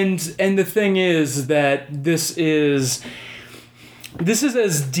 And the thing is that this is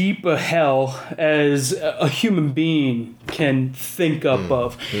as deep a hell as a human being can think up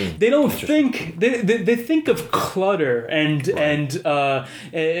of. They don't think they think of clutter and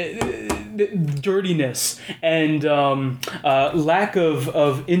dirtiness and lack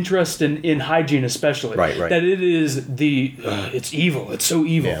of interest in hygiene, especially. Right. That it is it's evil. It's so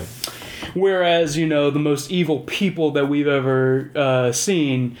evil. Yeah. Whereas the most evil people that we've ever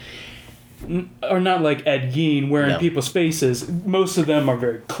seen are not like Ed Gein wearing people's faces. Most of them are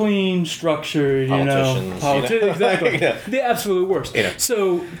very clean, structured, Politicians. Exactly. Yeah. The absolute worst.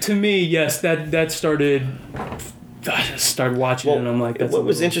 So to me, yes, that started watching it and I'm like, that's what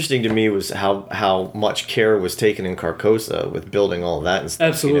was interesting to me was how much care was taken in Carcosa with building all of that and stuff.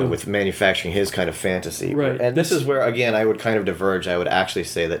 Absolutely. With manufacturing his kind of fantasy. Right. And this is where, again, I would kind of diverge. I would actually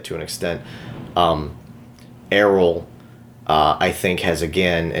say that to an extent, Errol, I think, has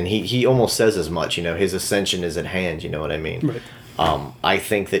again, and he almost says as much, his ascension is at hand, you know what I mean? Right. I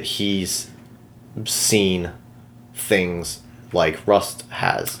think that he's seen things like Rust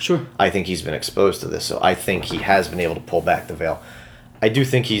has. Sure. I think he's been exposed to this, so I think he has been able to pull back the veil. I do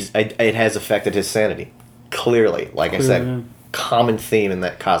think it has affected his sanity, clearly. Like I said, common theme in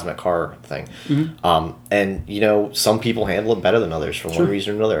that cosmic horror thing. And some people handle it better than others for one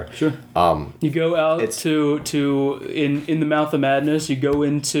reason or another. Sure. You go out to in the Mouth of Madness. You go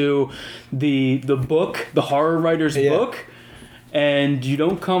into the book, the horror writer's book, and you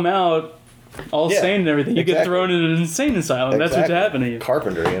don't come out all sane and everything. You get thrown in an insane asylum. That's what's happening to you.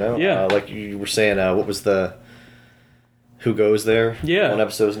 Carpenter, Yeah. like you were saying, what was the Who Goes There? Yeah. One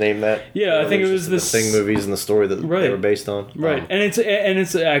episode's named that. Yeah, I think it was the this Thing movies and the story that they were based on. Right, and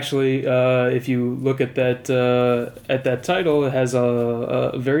it's actually if you look at that title, it has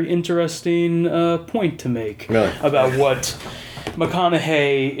a very interesting point to make about what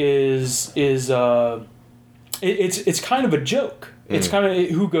McConaughey is. It's kind of a joke. It's kind of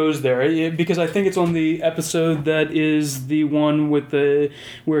Who Goes There, because I think it's on the episode that is the one with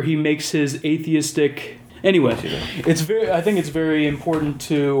where he makes his atheistic. Anyway, I think it's very important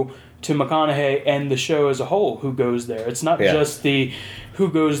to McConaughey and the show as a whole. Who Goes There? It's not just the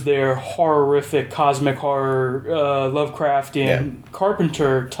Who Goes There horrific cosmic horror, Lovecraftian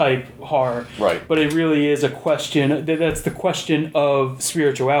Carpenter type horror. Right. But it really is a question. That's the question of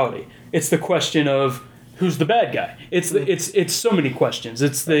spirituality. It's the question of who's the bad guy. It's so many questions.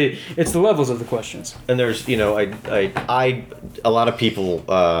 It's the levels of the questions. And there's a lot of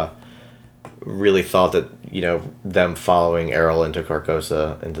people really thought that them following Errol into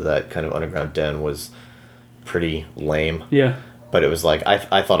Carcosa, into that kind of underground den, was pretty lame. Yeah. But it was like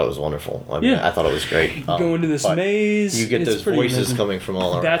I thought it was wonderful. I mean, I thought it was great. Go into this maze. You get those voices amazing. Coming from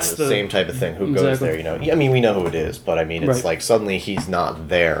all around. That's the same type of thing. Who goes there? I mean, we know who it is, but I mean, it's like suddenly he's not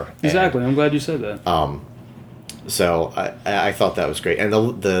there. Exactly. I'm glad you said that. So I thought that was great, and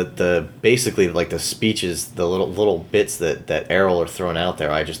the basically like the speeches, the little bits that Errol are throwing out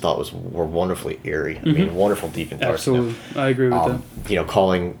there, I just thought were wonderfully eerie. I mean, wonderful, deep and dark. Absolutely, I agree with that.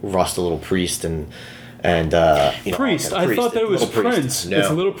 Calling Rust a little priest and priest. I thought that it was Prince. No, it's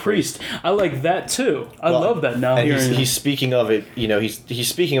a little priest. I like that too. I love that now. And he's speaking of it. He's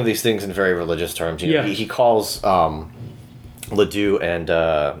speaking of these things in very religious terms. He calls Ledoux and.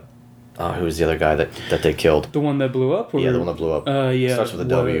 Who was the other guy that they killed? The one that blew up? Yeah, the one that blew up. Yeah. Starts with a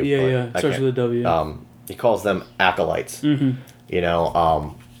W. Yeah. Starts with a W. He calls them acolytes. Mm-hmm.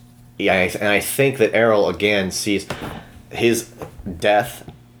 And I think that Errol, again, sees his death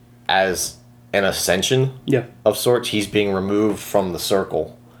as an ascension of sorts. He's being removed from the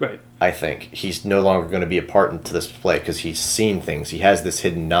circle. Right. I think. He's no longer going to be a part into this play because he's seen things. He has this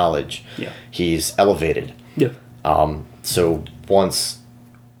hidden knowledge. Yeah. He's elevated. Yeah. So once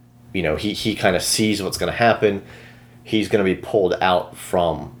he kind of sees what's going to happen. He's going to be pulled out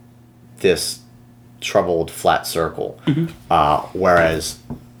from this troubled flat circle. Whereas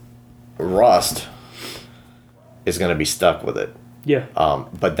Rust is going to be stuck with it. Yeah.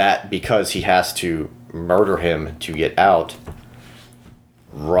 But that, because he has to murder him to get out,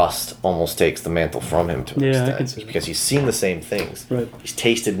 Rust almost takes the mantle from him to an extent. I can see because he's seen the same things. Right. He's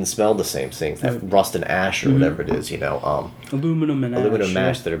tasted and smelled the same things. That rust and ash or whatever it is, aluminum and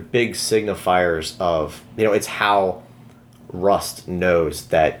ash that are big signifiers of, it's how Rust knows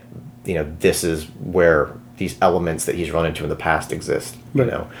that, this is where these elements that he's run into in the past exist,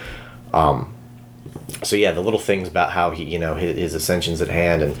 So yeah, the little things about how he, his ascension's at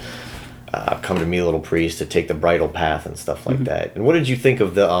hand, and come to me, little priest, to take the bridle path and stuff like that. And what did you think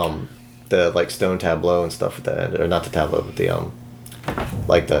of the like stone tableau and stuff at the end, or not the tableau, but the throne?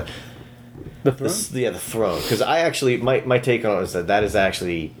 The throne. Because I actually, my take on it is that is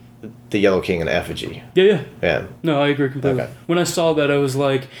actually the Yellow King in effigy. Yeah. No, I agree completely. Okay. When I saw that, I was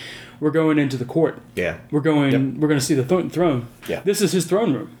like, we're going into the court. Yeah. We're going to see the throne. Yeah. This is his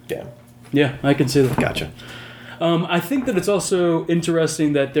throne room. Yeah. Yeah, I can see that. Gotcha. I think that it's also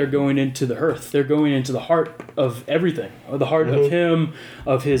interesting that they're going into the hearth. They're going into the heart of everything, or the heart of him,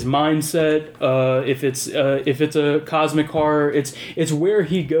 of his mindset. If it's a cosmic horror, it's where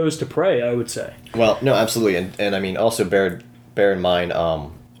he goes to pray, I would say. Well, no, absolutely, and I mean also bear in mind.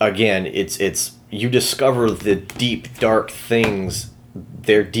 Again, it's you discover the deep dark things.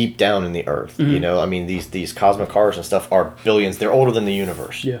 They're deep down in the earth. I mean these cosmic horrors and stuff are billions. They're older than the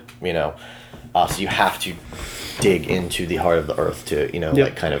universe. Yeah. So you have to dig into the heart of the earth to,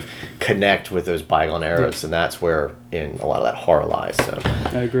 like kind of connect with those bygone eras, and that's where in a lot of that horror lies. So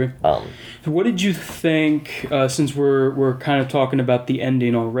I agree. What did you think? Since we're kind of talking about the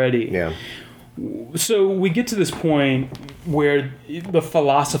ending already. Yeah. So we get to this point where the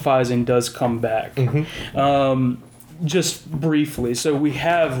philosophizing does come back. Just briefly, so we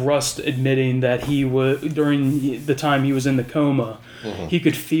have Rust admitting that he was, during the time he was in the coma, he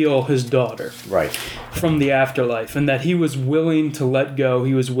could feel his daughter from the afterlife, and that he was willing to let go.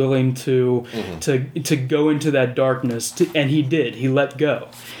 He was willing to go into that darkness, and he did. He let go.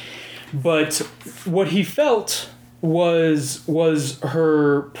 But what he felt was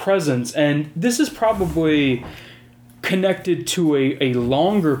her presence, and this is probably connected to a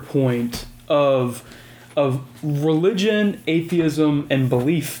longer point of religion, atheism, and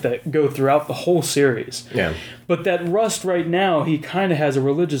belief that go throughout the whole series. Yeah. But that Rust right now, he kind of has a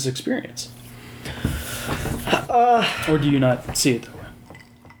religious experience. Or do you not see it that way?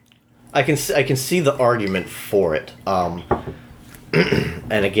 I can see the argument for it. And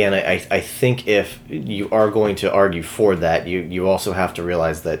again, I think if you are going to argue for that, you also have to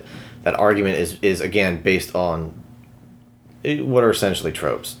realize that that argument is again based on what are essentially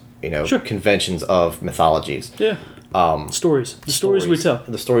tropes. Conventions of mythologies. Yeah. Stories. The stories we tell.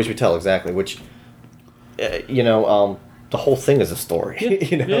 The stories we tell, exactly. Which, the whole thing is a story.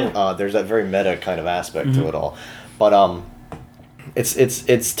 Yeah. There's that very meta kind of aspect to it all. But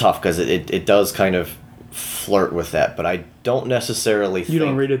it's tough because it does kind of flirt with that. But I don't necessarily think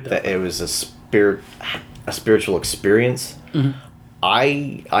don't read it that it was a spiritual experience.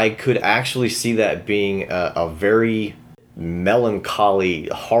 I could actually see that being a very melancholy,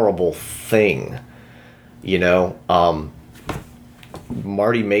 horrible thing.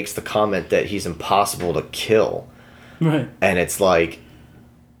 Marty makes the comment that he's impossible to kill. Right. And it's like,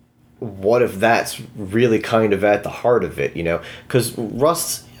 what if that's really kind of at the heart of it, Because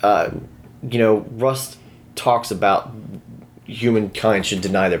Rust talks about humankind should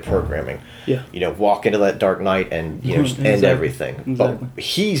deny their programming. Yeah. Walk into that dark night and, end everything. Exactly. But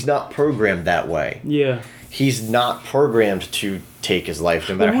he's not programmed that way. Yeah. He's not programmed to take his life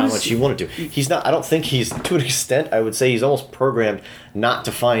no matter how much he wanted to. He's not, I don't think he's, to an extent, I would say he's almost programmed not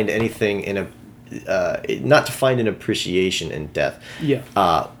to find anything not to find an appreciation in death.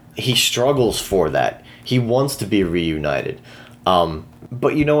 Yeah. He struggles for that. He wants to be reunited.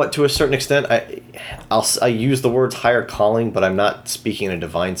 But you know what, to a certain extent, I use the words higher calling, but I'm not speaking in a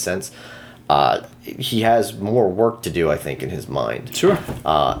divine sense. He has more work to do, I think, in his mind. Sure.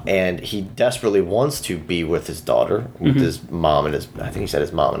 And he desperately wants to be with his daughter, with his mom and I think he said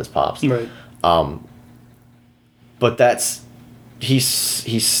his mom and his pops. Right. But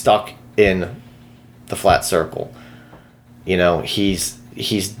he's stuck in the flat circle. He's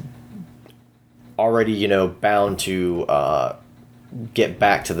already, bound to get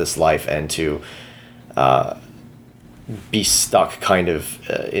back to this life and to be stuck kind of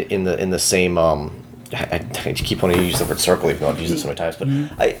in the same I keep wanting to use the word circle even though I've used it so many times, but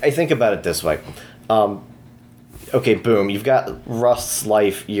I think about it this way. okay, boom, you've got Rust's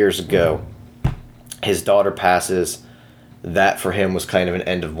life years ago. His daughter passes. That for him was kind of an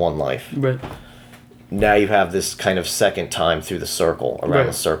end of one life. Right. Now you have this kind of second time through the circle, around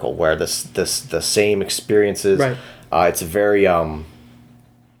the circle, where the same experiences. Right. It's a very I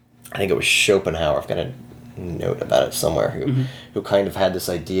think it was Schopenhauer. I've got a note about it somewhere. Who kind of had this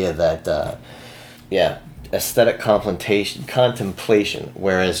idea that aesthetic contemplation,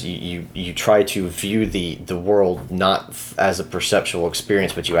 whereas you try to view the world not as a perceptual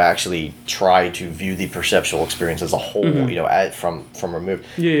experience, but you actually try to view the perceptual experience as a whole, from removed.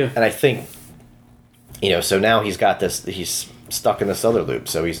 Yeah. And I think, so now he's got this, he's stuck in this other loop.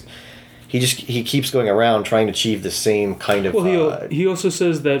 So he keeps going around trying to achieve the same kind of. Well, he also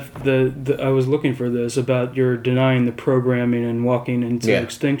says that I was looking for this about you're denying the programming and walking into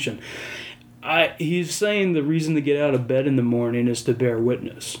extinction. He's saying the reason to get out of bed in the morning is to bear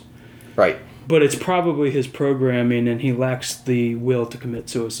witness. Right. But it's probably his programming, and he lacks the will to commit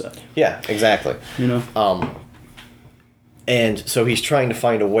suicide. Yeah, exactly. And so he's trying to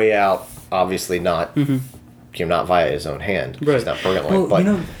find a way out. Obviously, not not via his own hand. Right. He's not programmed.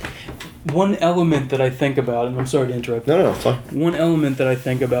 But one element that I think about, and I'm sorry to interrupt. No, it's fine. One element that I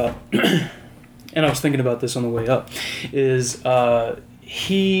think about, and I was thinking about this on the way up, is.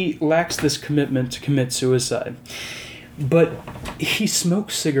 He lacks this commitment to commit suicide, but he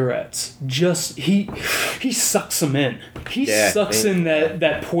smokes cigarettes. He sucks them in. He sucks in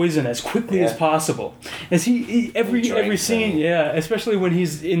that poison as quickly as possible. As he every scene, especially when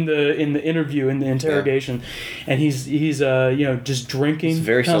he's in the interview, in the interrogation, and he's just drinking. It's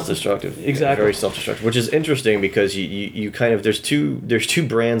very self-destructive. Exactly. Very self-destructive, which is interesting because you kind of there's two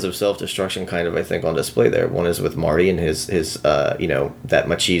brands of self-destruction kind of, I think, on display there. One is with Marty and his that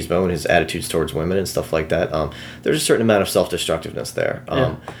machismo and his attitudes towards women and stuff like that. There's a certain amount of self-destructiveness there.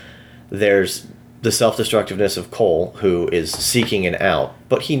 There's the self-destructiveness of Cole, who is seeking an out,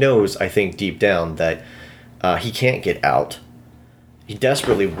 but he knows, I think, deep down that he can't get out. He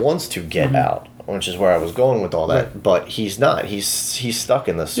desperately wants to get out, which is where I was going with all that, but he's not. He's stuck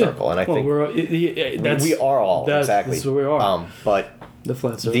in this circle, and I think we are all exactly. That's what we are. But the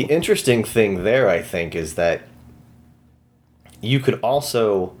flat circle. The interesting thing there, I think, is that you could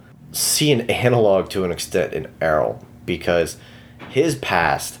also see an analog to an extent in Errol, because his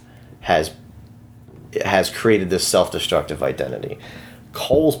past has created this self-destructive identity.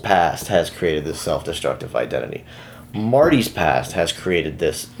 Cole's past has created this self-destructive identity. Marty's past has created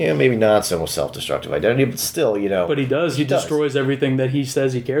this, maybe not so self-destructive identity, but still, But he does. He destroys everything that he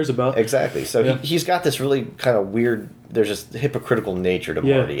says he cares about. Exactly. So he's got this really kind of weird, there's this hypocritical nature to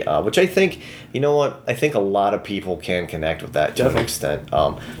Marty, which I think, I think a lot of people can connect with that to an extent.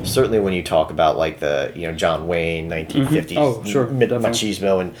 Certainly when you talk about like the, John Wayne, 1950s,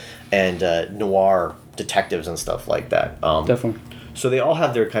 machismo and noir detectives and stuff like that. Definitely. So they all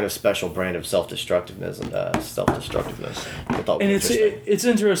have their kind of special brand of self-destructiveness and And it's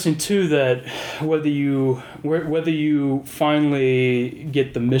interesting too that whether you finally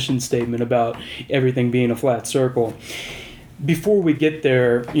get the mission statement about everything being a flat circle, before we get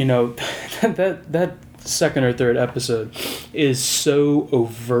there, that second or third episode is so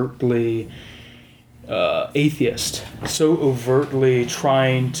overtly atheist, so overtly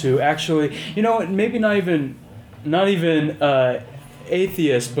trying to actually, maybe not even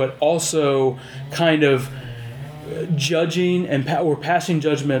atheist, but also kind of judging or passing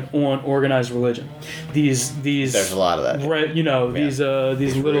judgment on organized religion. These there's a lot of that, right? These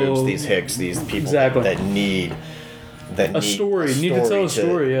little groups, these hicks, these people that need a story to tell a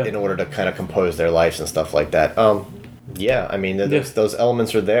story in order to kind of compose their lives and stuff like that. I mean, those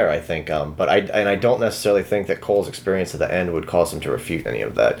elements are there, I think. But I don't necessarily think that Cole's experience at the end would cause him to refute any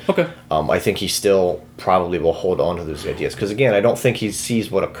of that. Okay. I think he still probably will hold on to those ideas. Because, again, I don't think he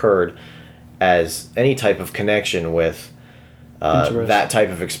sees what occurred as any type of connection with that type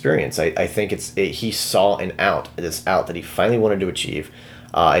of experience. I think he saw this out that he finally wanted to achieve.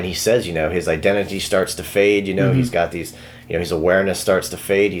 And he says, his identity starts to fade. He's got these, his awareness starts to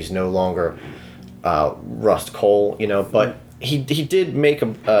fade. He's no longer... Rust Cole, but he did make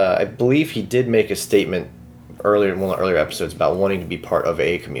I believe he did make a statement earlier in one of the earlier episodes about wanting to be part of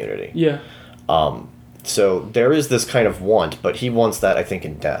a community. Yeah. So there is this kind of want, but he wants that, I think,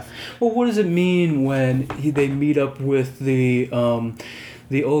 in death. Well, what does it mean when they meet up with the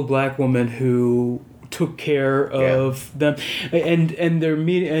old black woman who took care of them, and their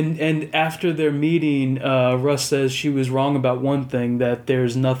and after their meeting, Russ says she was wrong about one thing, that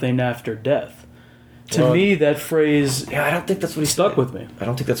there's nothing after death. To me, that phrase, I don't think that's what he stuck with me. I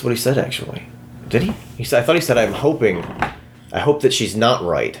don't think that's what he said, actually. Did he? I thought he said, I hope that she's not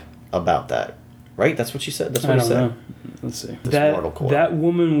right about that. Right? That's what she said. That's I what he don't said. know. Let's see. This mortal coil. That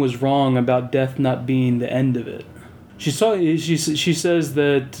woman was wrong about death not being the end of it. She says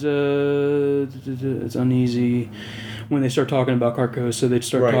that it's uneasy when they start talking about Carcosa. They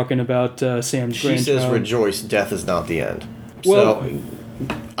start talking about Sam's grandchild. She says, "Rejoice, death is not the end." Well, so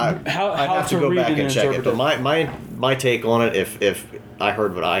I have to go back and check it. But my take on it, if I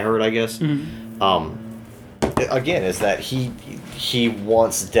heard what I heard, I guess, again, is that he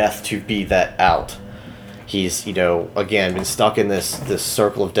wants death to be that out. He's, again, been stuck in this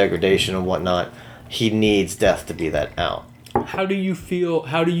circle of degradation and whatnot. He needs death to be that out. How do you feel?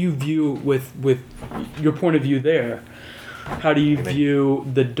 How do you view with your point of view there? How do you view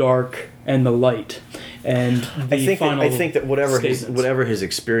the dark and the light? And I think that whatever his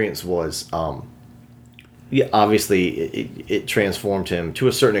experience was, obviously it transformed him to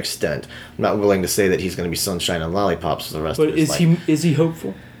a certain extent. I'm not willing to say that he's going to be sunshine and lollipops for the rest of his life. But is he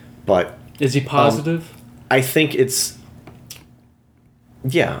hopeful? But is he positive? I think it's.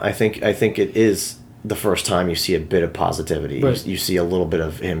 Yeah, I think it is the first time you see a bit of positivity. Right. You see a little bit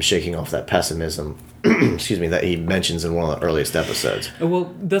of him shaking off that pessimism. Excuse me, that he mentions in one of the earliest episodes.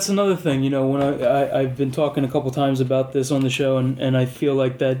 Well, that's another thing. When I've been talking a couple times about this on the show, and I feel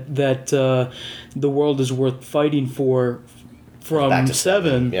like that the world is worth fighting for. From Back to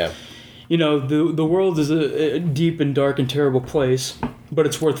 7, yeah. The world is a deep and dark and terrible place, but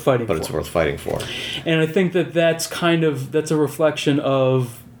it's worth fighting for. But it's worth fighting for. And I think that's a reflection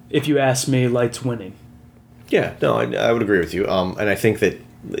of, if you ask me, light's winning. Yeah, no, I would agree with you. And I think that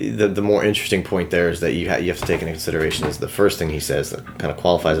the more interesting point there is that you have to take into consideration is the first thing he says that kind of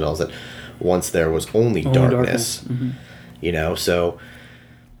qualifies it all is that once there was only darkness. Mm-hmm. So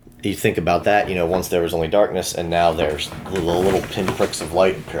you think about that, once there was only darkness and now there's little pinpricks of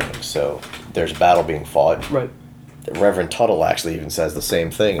light appearing. So there's battle being fought. Right. Reverend Tuttle actually even says the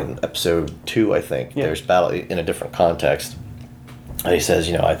same thing in episode 2, I think. Yeah. There's battle in a different context. And he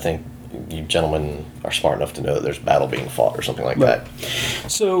says, I think you gentlemen are smart enough to know that there's battle being fought or something like that.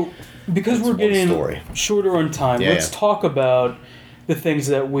 So, because we're getting shorter on time, let's talk about the things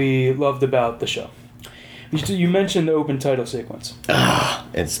that we loved about the show. You mentioned the open title sequence.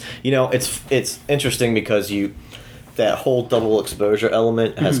 It's interesting because that whole double exposure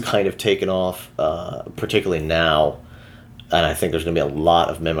element has kind of taken off, particularly now, and I think there's going to be a lot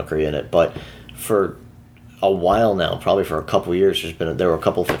of mimicry in it. But for a while now, probably for a couple of years, there were a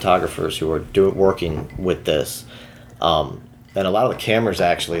couple of photographers who were working with this, and a lot of the cameras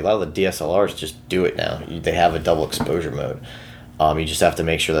a lot of the DSLRs just do it now. They have a double exposure mode. You just have to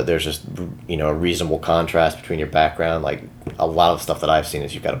make sure that there's just a reasonable contrast between your background. Like a lot of stuff that I've seen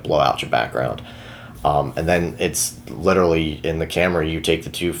is you've got to blow out your background, and then it's literally in the camera. You take the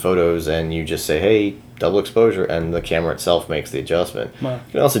two photos and you just say, "Hey, double exposure," and the camera itself makes the adjustment. Wow.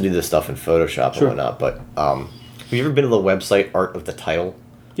 You can also do this stuff in Photoshop and whatnot. But have you ever been to the website Art of the Title?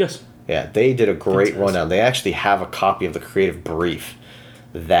 Yes. Yeah, they did a great rundown. They actually have a copy of the creative brief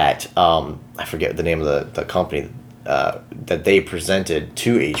that I forget the name of the company. That they presented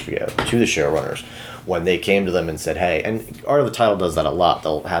to HBO, to the showrunners, when they came to them and said, hey, and Art of the Title does that a lot.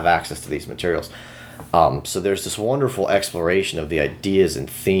 They'll have access to these materials. So there's this wonderful exploration of the ideas and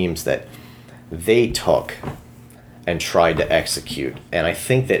themes that they took and tried to execute. And I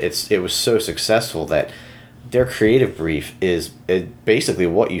think that it was so successful that their creative brief is basically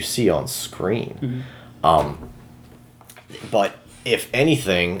what you see on screen. Mm-hmm. But if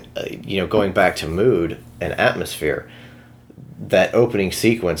anything, going back to mood and atmosphere, that opening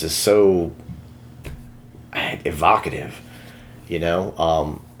sequence is so evocative,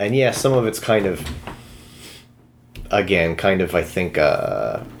 and yeah, some of it's kind of, I think,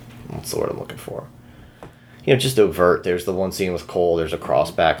 what's the word I'm looking for? Just overt. There's the one scene with Cole. There's a cross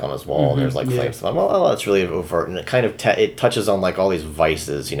back on his wall. Mm-hmm. There's flames. Well, that's really overt, and it kind of it touches on all these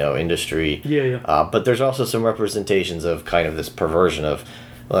vices, industry. Yeah. But there's also some representations of kind of this perversion of,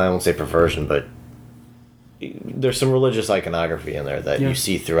 well, I won't say perversion, but there's some religious iconography in there that you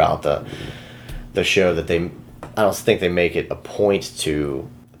see throughout the show that I don't think they make it a point to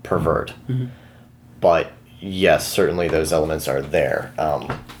pervert, but yes, certainly those elements are there.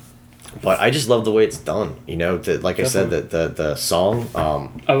 But I just love the way it's done. Like I said, the song.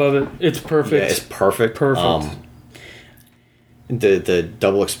 I love it. It's perfect. Yeah, it's perfect. Perfect. The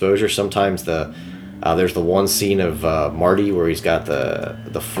double exposure. Sometimes there's the one scene of Marty where he's got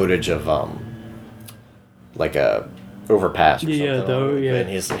the footage of like a overpass or something. And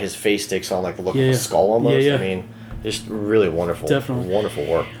his face takes on the look of a skull almost. I mean, just really wonderful. Definitely wonderful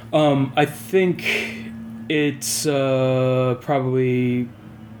work. I think it's probably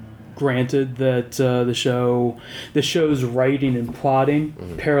granted that the show's writing and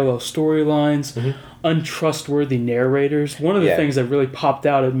plotting, parallel storylines, untrustworthy narrators. One of the things that really popped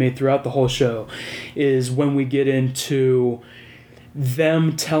out at me throughout the whole show is when we get into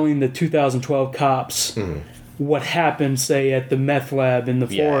them telling the 2012 cops what happened, say, at the meth lab in the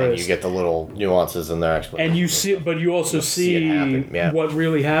forest. And you get the little nuances in their explanation. And you see, but you also see what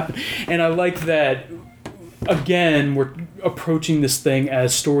really happened. And I like that. Again, we're approaching this thing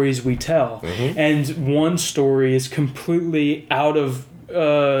as stories we tell, and one story is completely out of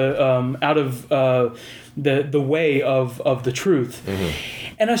the way of the truth.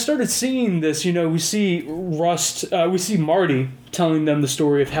 And I started seeing this. We see we see Marty telling them the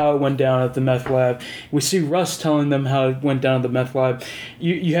story of how it went down at the meth lab. We see Russ telling them how it went down at the meth lab.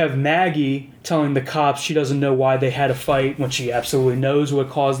 You have Maggie telling the cops she doesn't know why they had a fight when she absolutely knows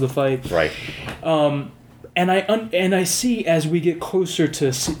what caused the fight. Right. And I see as we get closer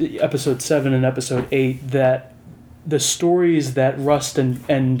to episode 7 and episode 8 that the stories that Rust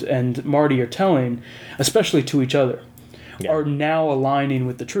and Marty are telling, especially to each other, are now aligning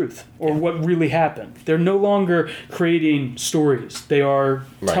with the truth or what really happened. They're no longer creating stories. They are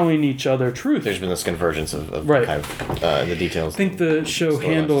telling each other truth. There's been this convergence of kind of the details. I think the show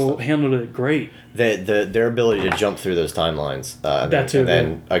handled it great. Their ability to jump through those timelines and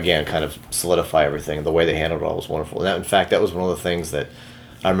then again kind of solidify everything. The way they handled it all was wonderful. And in fact, that was one of the things that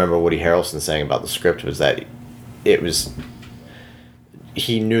I remember Woody Harrelson saying about the script was that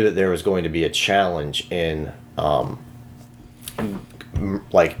he knew that there was going to be a challenge in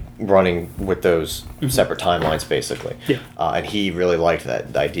like running with those separate timelines, basically. And he really liked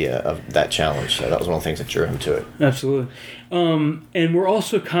that idea of that challenge. So that was one of the things that drew him to it. Absolutely. And we're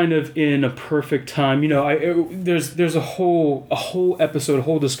also kind of in a perfect time. There's a whole episode, a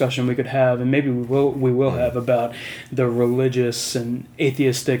whole discussion we could have, and maybe we will have about the religious and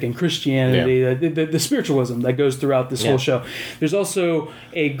atheistic and Christianity, the spiritualism that goes throughout this whole show. There's also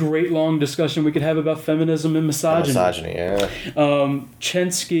a great long discussion we could have about feminism and misogyny.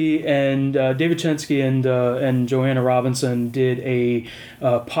 Chensky and David Chensky and Joanna Robinson did a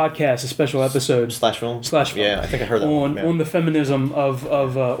podcast, a special episode /film. Yeah, I think I heard that on the feminism of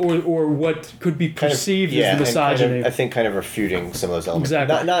or what could be perceived as misogyny. I think kind of refuting some of those elements.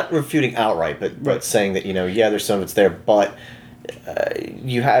 Exactly. Not refuting outright, but saying that there's some of it's there, but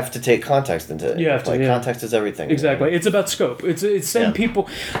you have to take context into it. You have to. Context is everything. Exactly. It's about scope. It's saying people,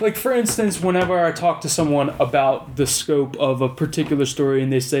 like, for instance, whenever I talk to someone about the scope of a particular story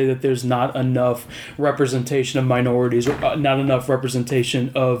and they say that there's not enough representation of minorities or not enough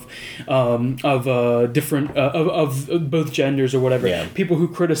representation of different of both genders or whatever. Yeah. People who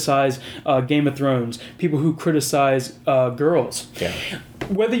criticize Game of Thrones, people who criticize girls. Yeah.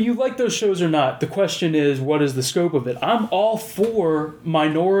 Whether you like those shows or not, the question is, what is the scope of it? I'm all for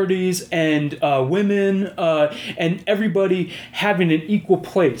minorities and women and everybody having an equal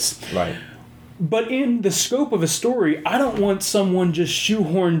place. Right. But in the scope of a story, I don't want someone just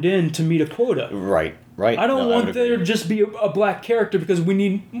shoehorned in to meet a quota. Right. I don't want there to just be a black character because we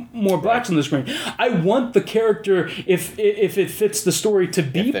need more blacks on the screen. I want the character, if it fits the story, to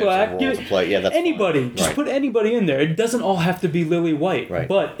be black. Anybody. Just put anybody in there. It doesn't all have to be Lily White. Right.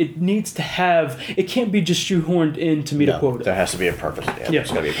 But it needs to have... It can't be just shoehorned in to meet a quota. There has to be a purpose.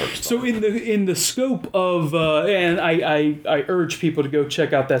 There's got to be a purpose. So in the scope of... and I urge people to go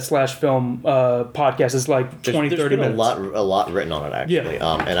check out that /film podcast. It's like 20-30 minutes. There's been a lot written on it, actually.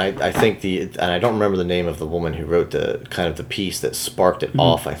 And I think and I don't remember the name of the woman who wrote the piece that sparked it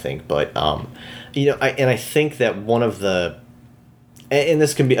off, I think, but I think that one of the, and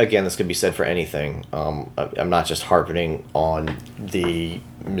this can be said for anything. I'm not just harping on the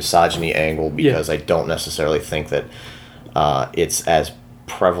misogyny angle because I don't necessarily think that it's as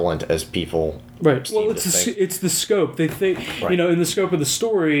prevalent as people. Right. Well, it's the scope. They think in the scope of the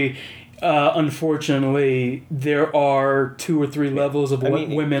story. Unfortunately, there are 2 or 3 levels of what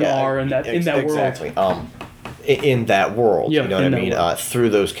women are in that world. Exactly. In that world, you know what I mean?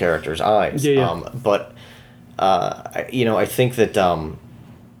 Through those characters' eyes. But I think that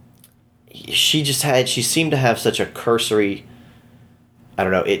she seemed to have such a cursory. I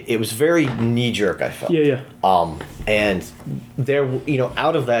don't know. It was very knee-jerk, I felt. And there,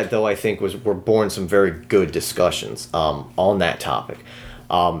 out of that though, I think were born some very good discussions on that topic.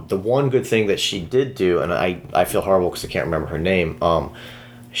 The one good thing that she did do, and I feel horrible because I can't remember her name,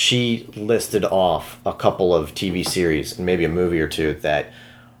 she listed off a couple of TV series and maybe a movie or two that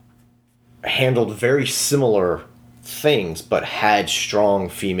handled very similar things but had strong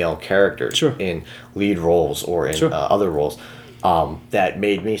female characters in lead roles or in other roles. that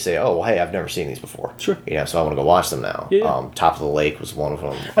made me say, oh, well, hey, I've never seen these before. Sure. So I want to go watch them now. Yeah. Top of the Lake was one of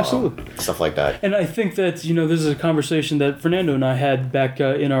them. Absolutely. Stuff like that. And I think that, this is a conversation that Fernando and I had back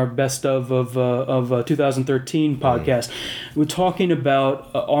in our best of 2013 podcast. We're talking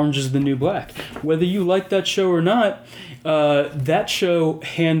about Orange is the New Black. Whether you like that show or not, that show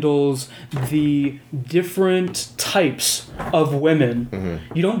handles the different types of women.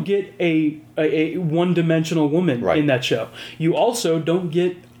 Mm-hmm. You don't get a one-dimensional woman in that show. You also don't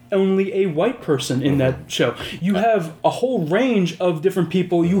get only a white person in that show. You have a whole range of different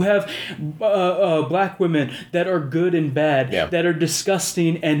people. You have black women that are good and bad, that are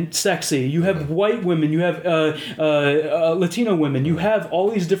disgusting and sexy. You have white women. You have Latino women. You have all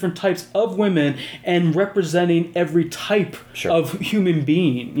these different types of women and representing every type of human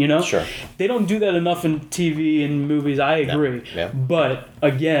being, Sure. They don't do that enough in TV and movies, I agree. No. Yeah. But,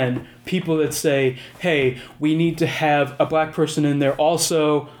 again, people that say, hey, we need to have a black person in there,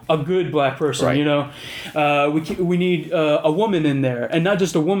 also a good black person, we need a woman in there, and not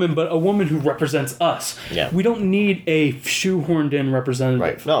just a woman, but a woman who represents us. Yeah. We don't need a shoehorned in representative.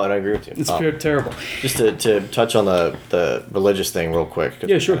 Right. No, and I agree with you. It's terrible. Just to touch on the religious thing real quick.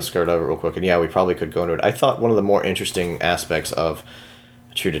 Yeah, sure. I skirt over it real quick, and we probably could go into it. I thought one of the more interesting aspects of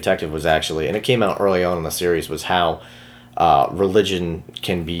True Detective was actually, and it came out early on in the series, was how religion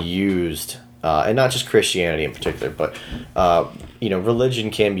can be used, and not just Christianity in particular, but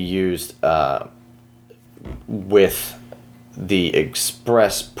religion can be used with the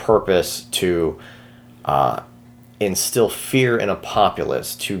express purpose to instill fear in a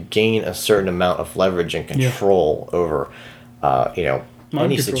populace to gain a certain amount of leverage and control over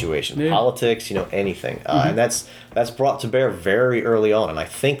any situation, politics, anything, and that's brought to bear very early on, and I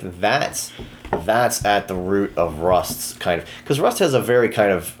think that's at the root of Rust's kind of, because Rust has a very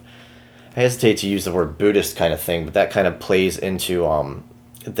kind of, I hesitate to use the word Buddhist kind of thing, but that kind of plays into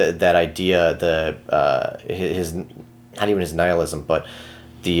that idea, his not even his nihilism, but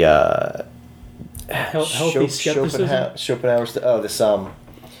the healthy skepticism. Schopenhauer's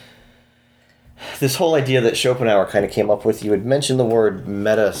this whole idea that Schopenhauer kind of came up with. You had mentioned the word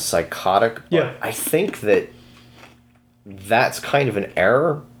metapsychotic. Yeah. I think that's kind of an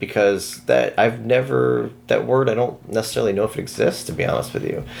error, because that word, I don't necessarily know if it exists, to be honest with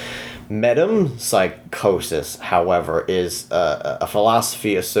you. Metempsychosis, however, is a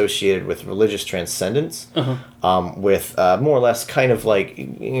philosophy associated with religious transcendence, with more or less kind of like,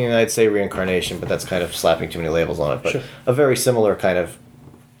 I'd say reincarnation, but that's kind of slapping too many labels on it, but a very similar kind of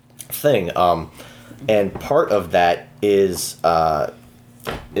thing. And part of that is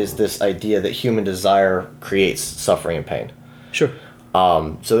this idea that human desire creates suffering and pain. Sure.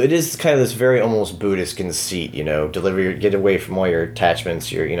 So it is kind of this very almost Buddhist conceit, get away from all your attachments,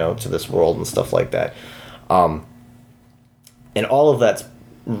 to this world and stuff like that. And all of that's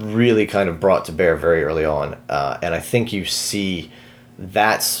really kind of brought to bear very early on. And I think you see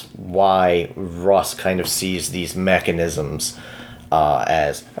that's why Russ kind of sees these mechanisms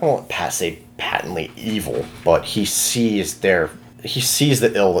as, I won't say patently evil, but he sees the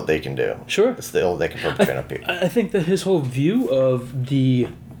ill that they can do. Sure. It's the ill that they can perpetrate on people. I think that his whole view of the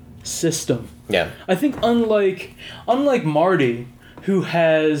system. Yeah. I think unlike Marty, who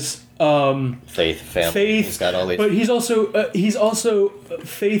has faith, family. He's got all these. But he's also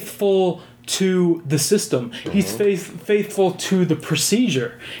faithful to the system. He's faithful to the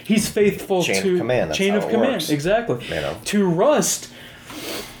procedure. He's faithful to chain of command. That's chain how of it command. Works. Exactly. To Rust,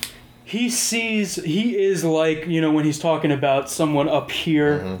 he is like, when he's talking about someone up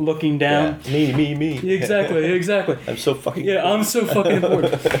here looking down. Yeah. Me. Exactly. I'm so fucking I'm so fucking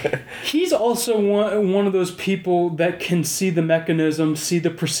important. He's also one of those people that can see the mechanism, see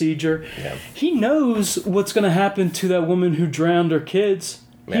the procedure. Yeah. He knows what's going to happen to that woman who drowned her kids.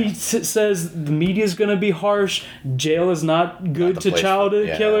 Yeah. He says the media's going to be harsh. Jail is not good to child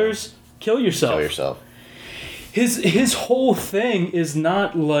killers. Kill yourself. His whole thing is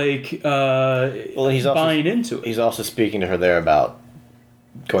not like he's buying into it. He's also speaking to her there about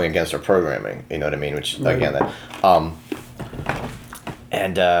going against her programming. You know what I mean? Which again,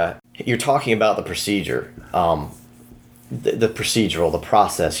 and you're talking about the procedure, the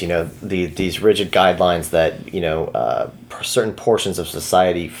process. These rigid guidelines that certain portions of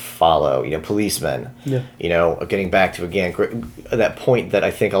society follow. Policemen. Yeah. Getting back to again that point that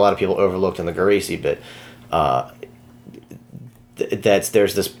I think a lot of people overlooked in the Geraci bit.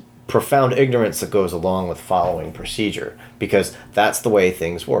 There's this profound ignorance that goes along with following procedure, because that's the way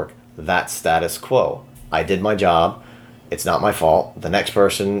things work. That's status quo. I did my job. It's not my fault. The next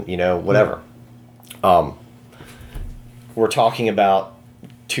person, whatever. We're talking about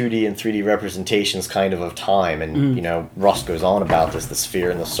 2D and 3D representations kind of time, and you know, Rust goes on about this, the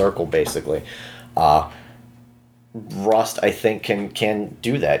sphere and the circle, basically. Rust, I think, can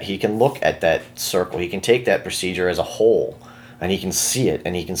do that. He can look at that circle. He can take that procedure as a whole, and he can see it,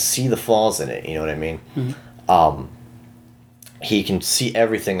 and he can see the flaws in it. You know what I mean? Mm-hmm. He can see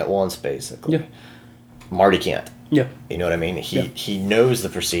everything at once, basically. Yeah. Marty can't. Yeah. You know what I mean? He knows the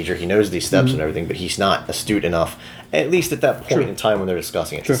procedure, he knows these steps and everything, but he's not astute enough, at least at that point in time when they're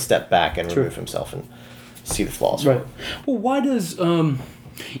discussing it, to step back and remove himself and see the flaws. Right. Well, why does,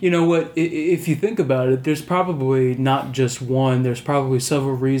 you know what, if you think about it, there's probably not just one, there's probably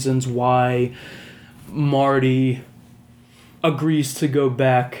several reasons why Marty agrees to go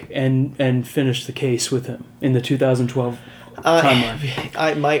back and finish the case with him in the 2012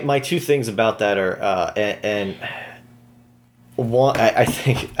 timeline. My two things about that are, and one, I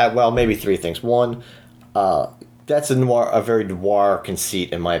think, well, maybe three things. One, that's a very noir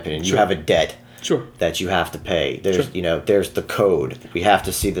conceit, in my opinion. You have a debt that you have to pay. There's, you know, there's the code. We have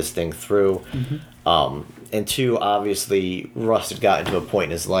to see this thing through. And two, obviously, Rust had gotten to a point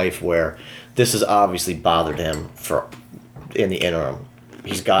in his life where this has obviously bothered him in the interim.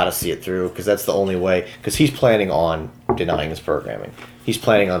 He's got to see it through, because that's the only way, because he's planning on denying his programming. He's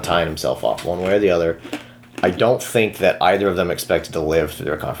planning on tying himself off one way or the other. I don't think that either of them expected to live through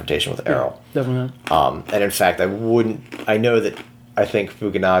their confrontation with Errol. Definitely not. And in fact, I think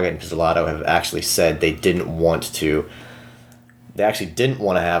Fukunaga and Pizzolatto have actually said they actually didn't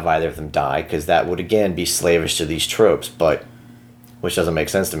want to have either of them die, because that would again be slavish to these tropes, which doesn't make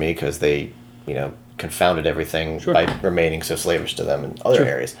sense to me, because they, you know, confounded everything by remaining so slavish to them in other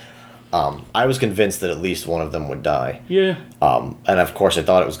areas. I was convinced that at least one of them would die. Yeah. And of course I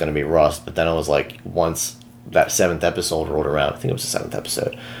thought it was going to be Rust, but then I was like, once that 7th episode rolled around, I think it was the 7th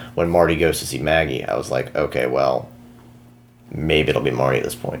episode, when Marty goes to see Maggie, I was like, okay, well, maybe it'll be Marty at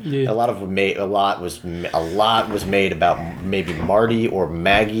this point. Yeah. A lot was made about maybe Marty or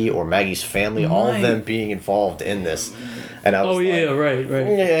Maggie's family, all of them being involved in this. And I was right.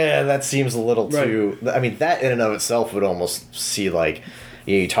 Yeah, that seems a little too... I mean, that in and of itself would almost see, like...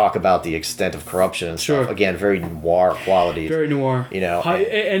 You talk about the extent of corruption and stuff. Again, very noir qualities. Very noir. You know,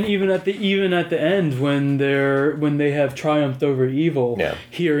 and even at the end when they have triumphed over evil,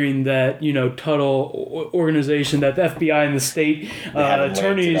 hearing that, you know, Tuttle organization, that the FBI and the state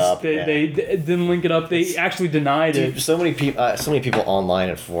attorneys they didn't link it up. They actually denied it. So many people online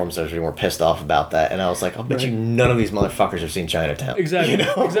and forums were pissed off about that, and I was like, I'll bet you none of these motherfuckers have seen Chinatown. Exactly. You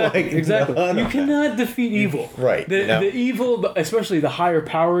know? Exactly. You cannot defeat evil. Right. The evil, especially the higher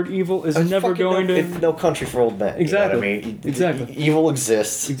powered evil, is never going to... It's no country for old men. Exactly. You know what I mean? Exactly. Evil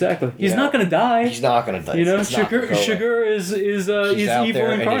exists. Exactly. He's not going to die. He's not going to die. You know, Sugar is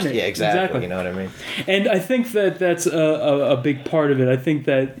evil incarnate. Exactly. You know what I mean? And I think that's a big part of it. I think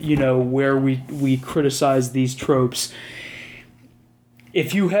that, you know, where we criticize these tropes,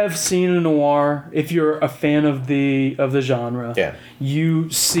 if you have seen a noir, if you're a fan of the genre, you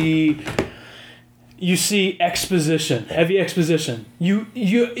see exposition, heavy exposition.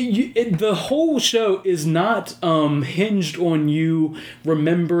 The whole show is not hinged on you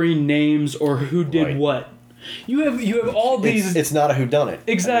remembering names or who did what. You have all these... It's not a whodunit.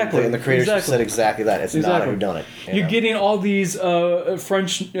 Exactly. And the creators have said exactly that. It's not a whodunit. You're getting all these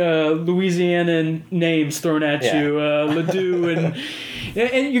French, Louisianan names thrown at you, Ledoux, and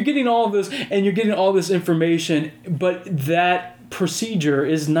you're getting all this, and you're getting all this information, but that procedure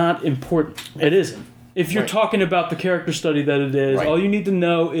is not important. It isn't. If you're talking about the character study that it is, all you need to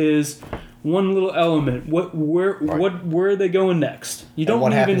know is one little element. Where are they going next? You don't. And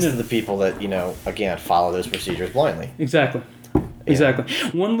what happens to the people that, you know, again, follow those procedures blindly? Exactly.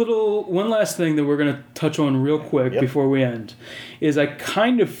 One last thing that we're going to touch on real quick before we end is I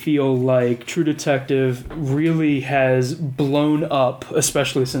kind of feel like True Detective really has blown up,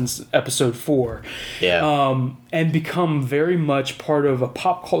 especially since episode 4. And become very much part of a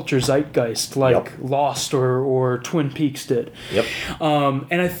pop culture zeitgeist like Lost or Twin Peaks did.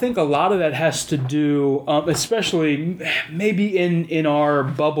 And I think a lot of that has to do, especially maybe in our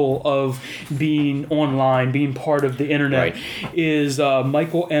bubble of being online, being part of the internet, is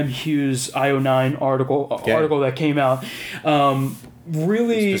Michael M. Hughes' IO9 article that came out.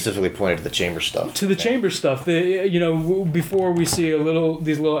 Really specifically pointed to the chamber stuff. Chamber stuff. Before we see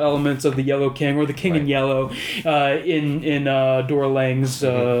these little elements of the Yellow King or the King in Yellow in Dora Lang's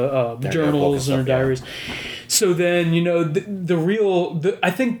journals and her diaries. So then, you know,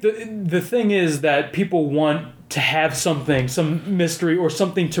 I think the thing is that people want to have some mystery or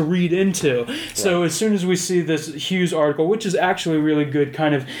something to read into. So as soon as we see this Hughes article, which is actually really good,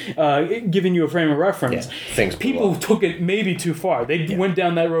 kind of giving you a frame of reference, people took it maybe too far. They went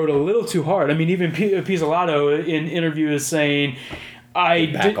down that road a little too hard. I mean, even Pizzolatto in interview is saying,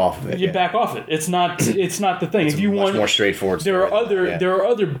 back off of it. Back off it. It's not the thing. If you want more straightforward, there are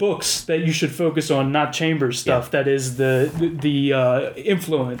other books that you should focus on, not Chambers stuff. That is the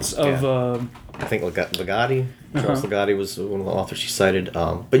influence of. I think Ligotti. Charles Ligotti was one of the authors she cited.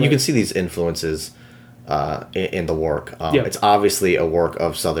 But you can see these influences in the work. It's obviously a work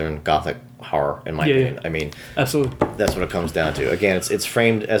of Southern Gothic horror, in my opinion. I mean, absolutely, that's what it comes down to. Again, it's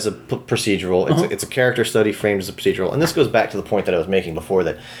framed as a procedural. It's a character study framed as a procedural, and this goes back to the point that I was making before,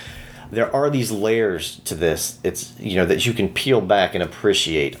 that there are these layers to this. It's that you can peel back and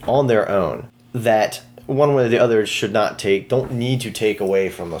appreciate on their own, that one way or the other don't need to take away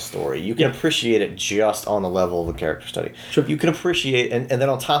from the story. You can appreciate it just on the level of the character study. Sure. You can appreciate, and then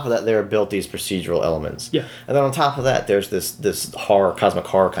on top of that, there are built these procedural elements. Yeah. And then on top of that, there's this horror, cosmic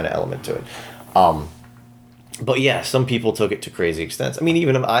horror kind of element to it. But yeah, some people took it to crazy extents. I mean,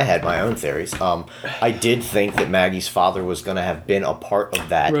 even if I had my own theories. I did think that Maggie's father was going to have been a part of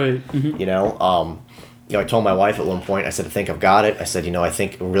that. Right. Mm-hmm. I told my wife at one point, I said, I think I've got it. I said, I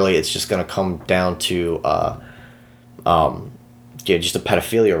think really it's just going to come down to just a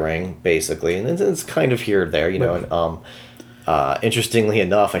pedophilia ring, basically. And it's kind of here or there, And interestingly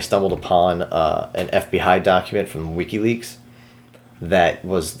enough, I stumbled upon an FBI document from WikiLeaks that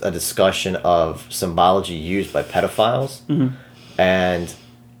was a discussion of symbology used by pedophiles. Mm-hmm. And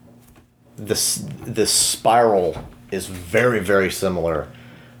the spiral is very, very similar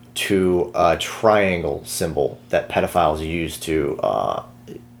to a triangle symbol that pedophiles use to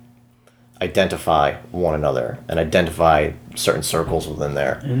identify one another and identify certain circles within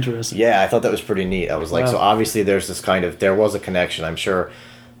there. Interesting. Yeah, I thought that was pretty neat. I was like, so obviously there's this there was a connection. I'm sure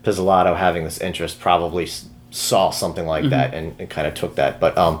Pizzolatto, having this interest, probably saw something like that and kind of took that.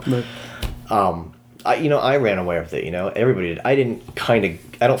 But I ran away with it. Everybody did.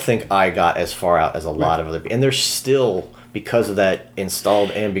 I don't think I got as far out as a lot of other people. And there's still, because of that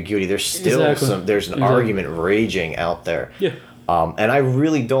installed ambiguity, there's still there's an argument raging out there. Yeah. And I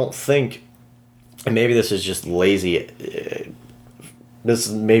really don't think, and maybe this is just lazy. This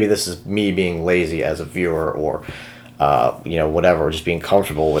is me being lazy as a viewer, or whatever, just being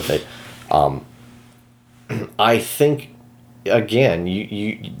comfortable with it. I think, again,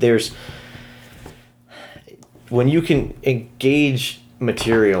 there's, when you can engage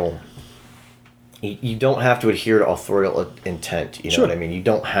material, you don't have to adhere to authorial intent. You know what I mean? You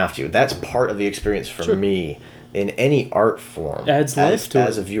don't have to. That's part of the experience for me in any art form. Adds life to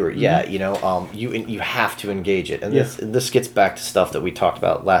as a viewer. Yeah, you have to engage it. And this gets back to stuff that we talked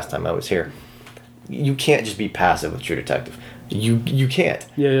about last time I was here. You can't just be passive with True Detective. You can't.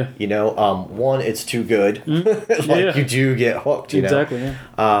 Yeah. One, it's too good. You do get hooked. Exactly.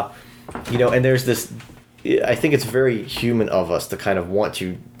 Yeah. And there's this. I think it's very human of us to kind of want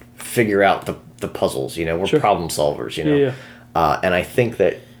to figure out the puzzles. We're problem solvers. And I think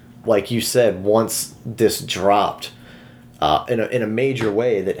that, like you said, once this dropped in a major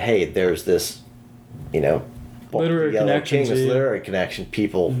way, that hey, there's this, literary connection. This literary connection.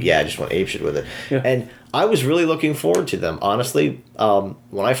 People, just went apeshit with it. Yeah. And I was really looking forward to them. Honestly,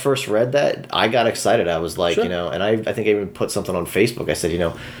 when I first read that, I got excited. I was like, and I think I even put something on Facebook. I said,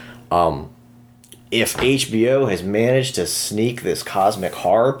 if HBO has managed to sneak this cosmic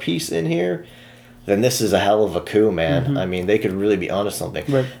horror piece in here, then this is a hell of a coup, man. Mm-hmm. I mean, they could really be onto something.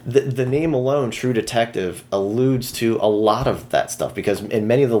 Right. The name alone, True Detective, alludes to a lot of that stuff, because in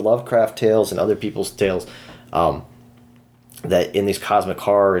many of the Lovecraft tales and other people's tales, that in these cosmic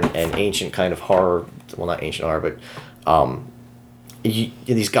horror and ancient kind of horror, well, not ancient horror, but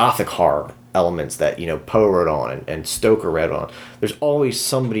these Gothic horror elements that Poe wrote on and Stoker read on, there's always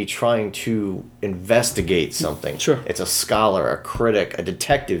somebody trying to investigate something. Sure. It's a scholar, a critic, a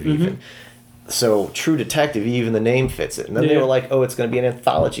detective even. So True Detective, even the name fits it. And then they were like, oh, it's going to be an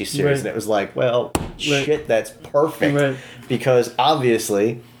anthology series. And it was like, well, shit, that's perfect. Right. Because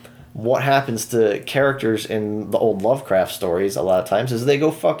obviously what happens to characters in the old Lovecraft stories a lot of times is they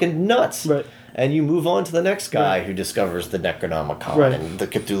go fucking nuts. Right. And you move on to the next guy who discovers the Necronomicon and the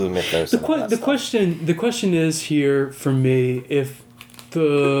Cthulhu mythos. The question is here for me, if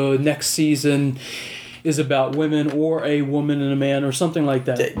the next season is about women or a woman and a man or something like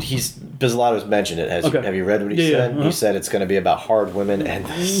that. Bizzolato's mentioned it. Have you read what he said? Uh-huh. He said it's going to be about hard women and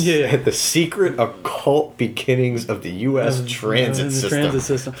the secret occult beginnings of the U.S. transit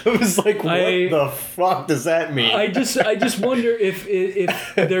system. I was like, what the fuck does that mean? I just wonder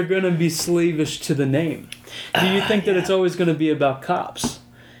if they're going to be slavish to the name. Do you think that it's always going to be about cops?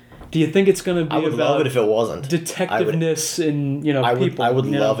 Do you think it's going to be about... I would love it if it wasn't. Detectiveness and, people. I would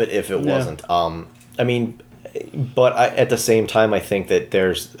love it if it wasn't. I mean, but at the same time, I think that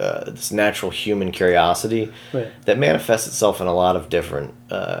there's this natural human curiosity that manifests itself in a lot of different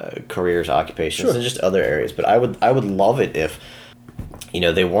careers, occupations, and just other areas. But I would love it if,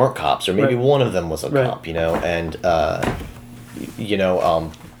 they weren't cops, or maybe one of them was a cop, and,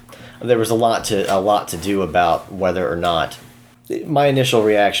 there was a lot to do about whether or not... My initial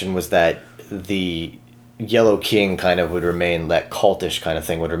reaction was that the Yellow King kind of would remain, that cultish kind of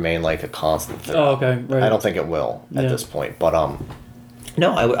thing would remain like a constant thing. Oh, okay, right. I don't think it will at this point, but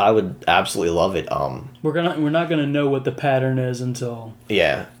no, I would absolutely love it. We're not gonna know what the pattern is until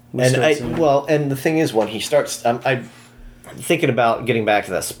and the thing is, when he starts, I'm thinking about getting back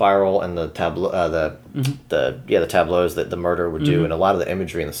to that spiral and the tableau, the tableaus that the murderer would do, and a lot of the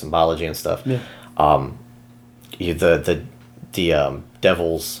imagery and the symbology and stuff. The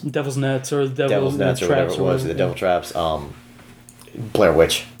devil's nets or devil's nets or whatever it was, the devil traps. Blair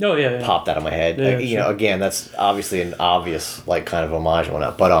Witch. Oh yeah. Popped out of my head. Again, that's obviously an obvious kind of homage and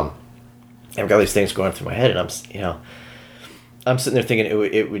whatnot. But I've got these things going through my head, and I'm sitting there thinking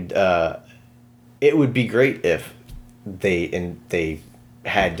it would be great if they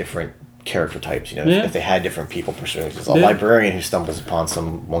had different character types. If they had different people pursuing. There's a librarian who stumbles upon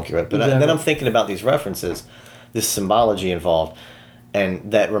some monkey rat. But then I'm thinking about these references. This symbology involved,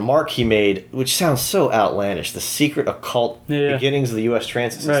 and that remark he made, which sounds so outlandish, the secret occult beginnings of the U.S.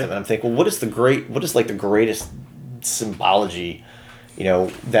 transit system. And I'm thinking, well, what is the greatest symbology,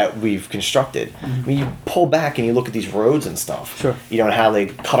 that we've constructed? I mean, you pull back and you look at these roads and stuff, and how they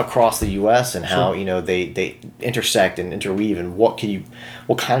cut across the U.S. and how they intersect and interweave, and what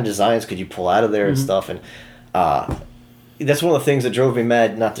kind of designs could you pull out of there and stuff, and that's one of the things that drove me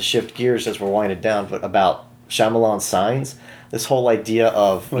mad. Not to shift gears as we're winding down, but about Shyamalan's signs, this whole idea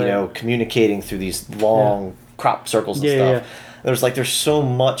of communicating through these long crop circles and stuff. There's so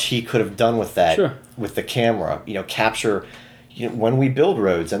much he could have done with that with the camera. Capture when we build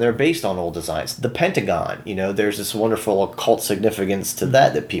roads, and they're based on old designs. The Pentagon, there's this wonderful occult significance to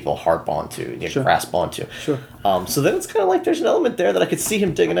that people harp onto, grasp onto. So then it's kind of like there's an element there that I could see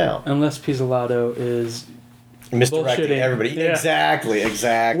him digging out. Unless Pizzolato is misdirecting everybody. Exactly.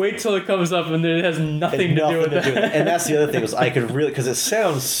 Wait till it comes up and it has nothing to do with that. And that's the other thing, was I could really, because it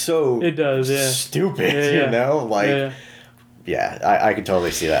sounds so stupid, I could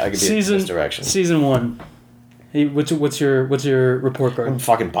totally see that. I could be a misdirection. Season 1. Hey, what's your report card? I'm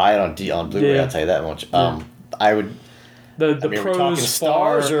fucking buy it on Blu-ray. I'll tell you that much. I would. The pros we're talking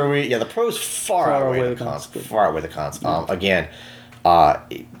stars, or are we? Yeah, the pros far outweigh the cons. Far outweigh the cons. Again,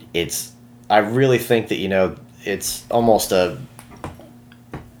 it's. I really think that it's almost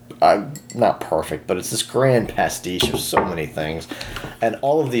not perfect, but it's this grand pastiche of so many things, and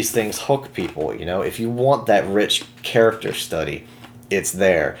all of these things hook people. If you want that rich character study, it's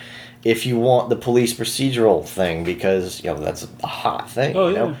there. If you want the police procedural thing, because that's a hot thing,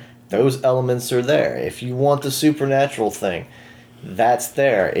 those elements are there. If you want the supernatural thing, that's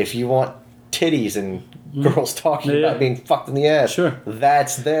there. If you want titties and girls talking about being fucked in the ass,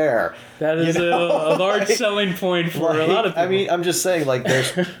 that's there. That is a large selling point for a lot of people. I mean, I'm just saying,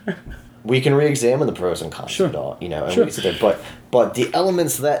 there's we can re-examine the pros and cons of it all, and we sit there, but the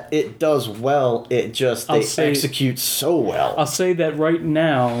elements that it does well, they execute so well. I'll say that right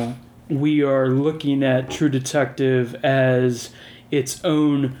now we are looking at True Detective as its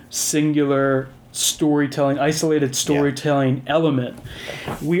own singular isolated storytelling element.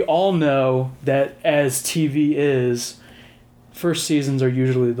 We all know that as TV is, first seasons are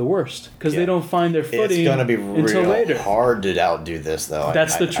usually the worst because they don't find their footing. It's going to be real hard to outdo this, though.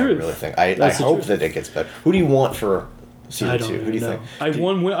 That's the truth. I really think. I hope that it gets better. Who do you want for season 2? Who do you think? I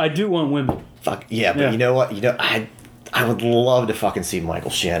do want women. Fuck yeah, but you know what? I would love to fucking see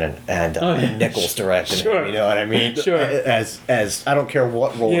Michael Shannon and Nichols directing it. You know what I mean? As I don't care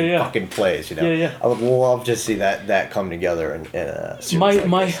what role he fucking plays. I would love to see that come together and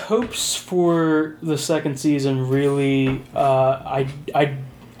my hopes for the second season really, I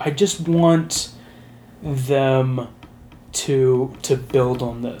just want them to build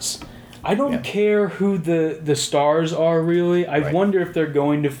on this. I don't care who the stars are really. I wonder if they're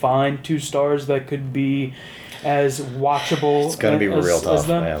going to find 2 stars that could be as watchable. It's going to be real tough,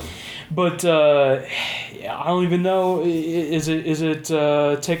 man. But I don't even know. Is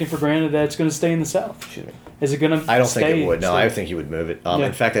it taken for granted that it's going to stay in the South? Excuse me. Is it going to? I don't think it would. No, I think he would move it.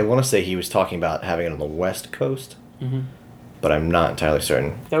 In fact, I want to say he was talking about having it on the West Coast, but I'm not entirely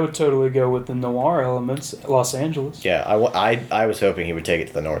certain. That would totally go with the noir elements. Los Angeles. Yeah, I was hoping he would take it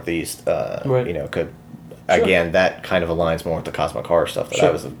to the Northeast. Right. You know, again, that kind of aligns more with the Cosmic Horror stuff that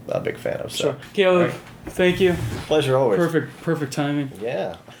I was a big fan of. So. Sure. Caleb, thank you. Pleasure always. Perfect timing.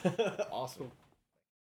 Yeah. Awesome.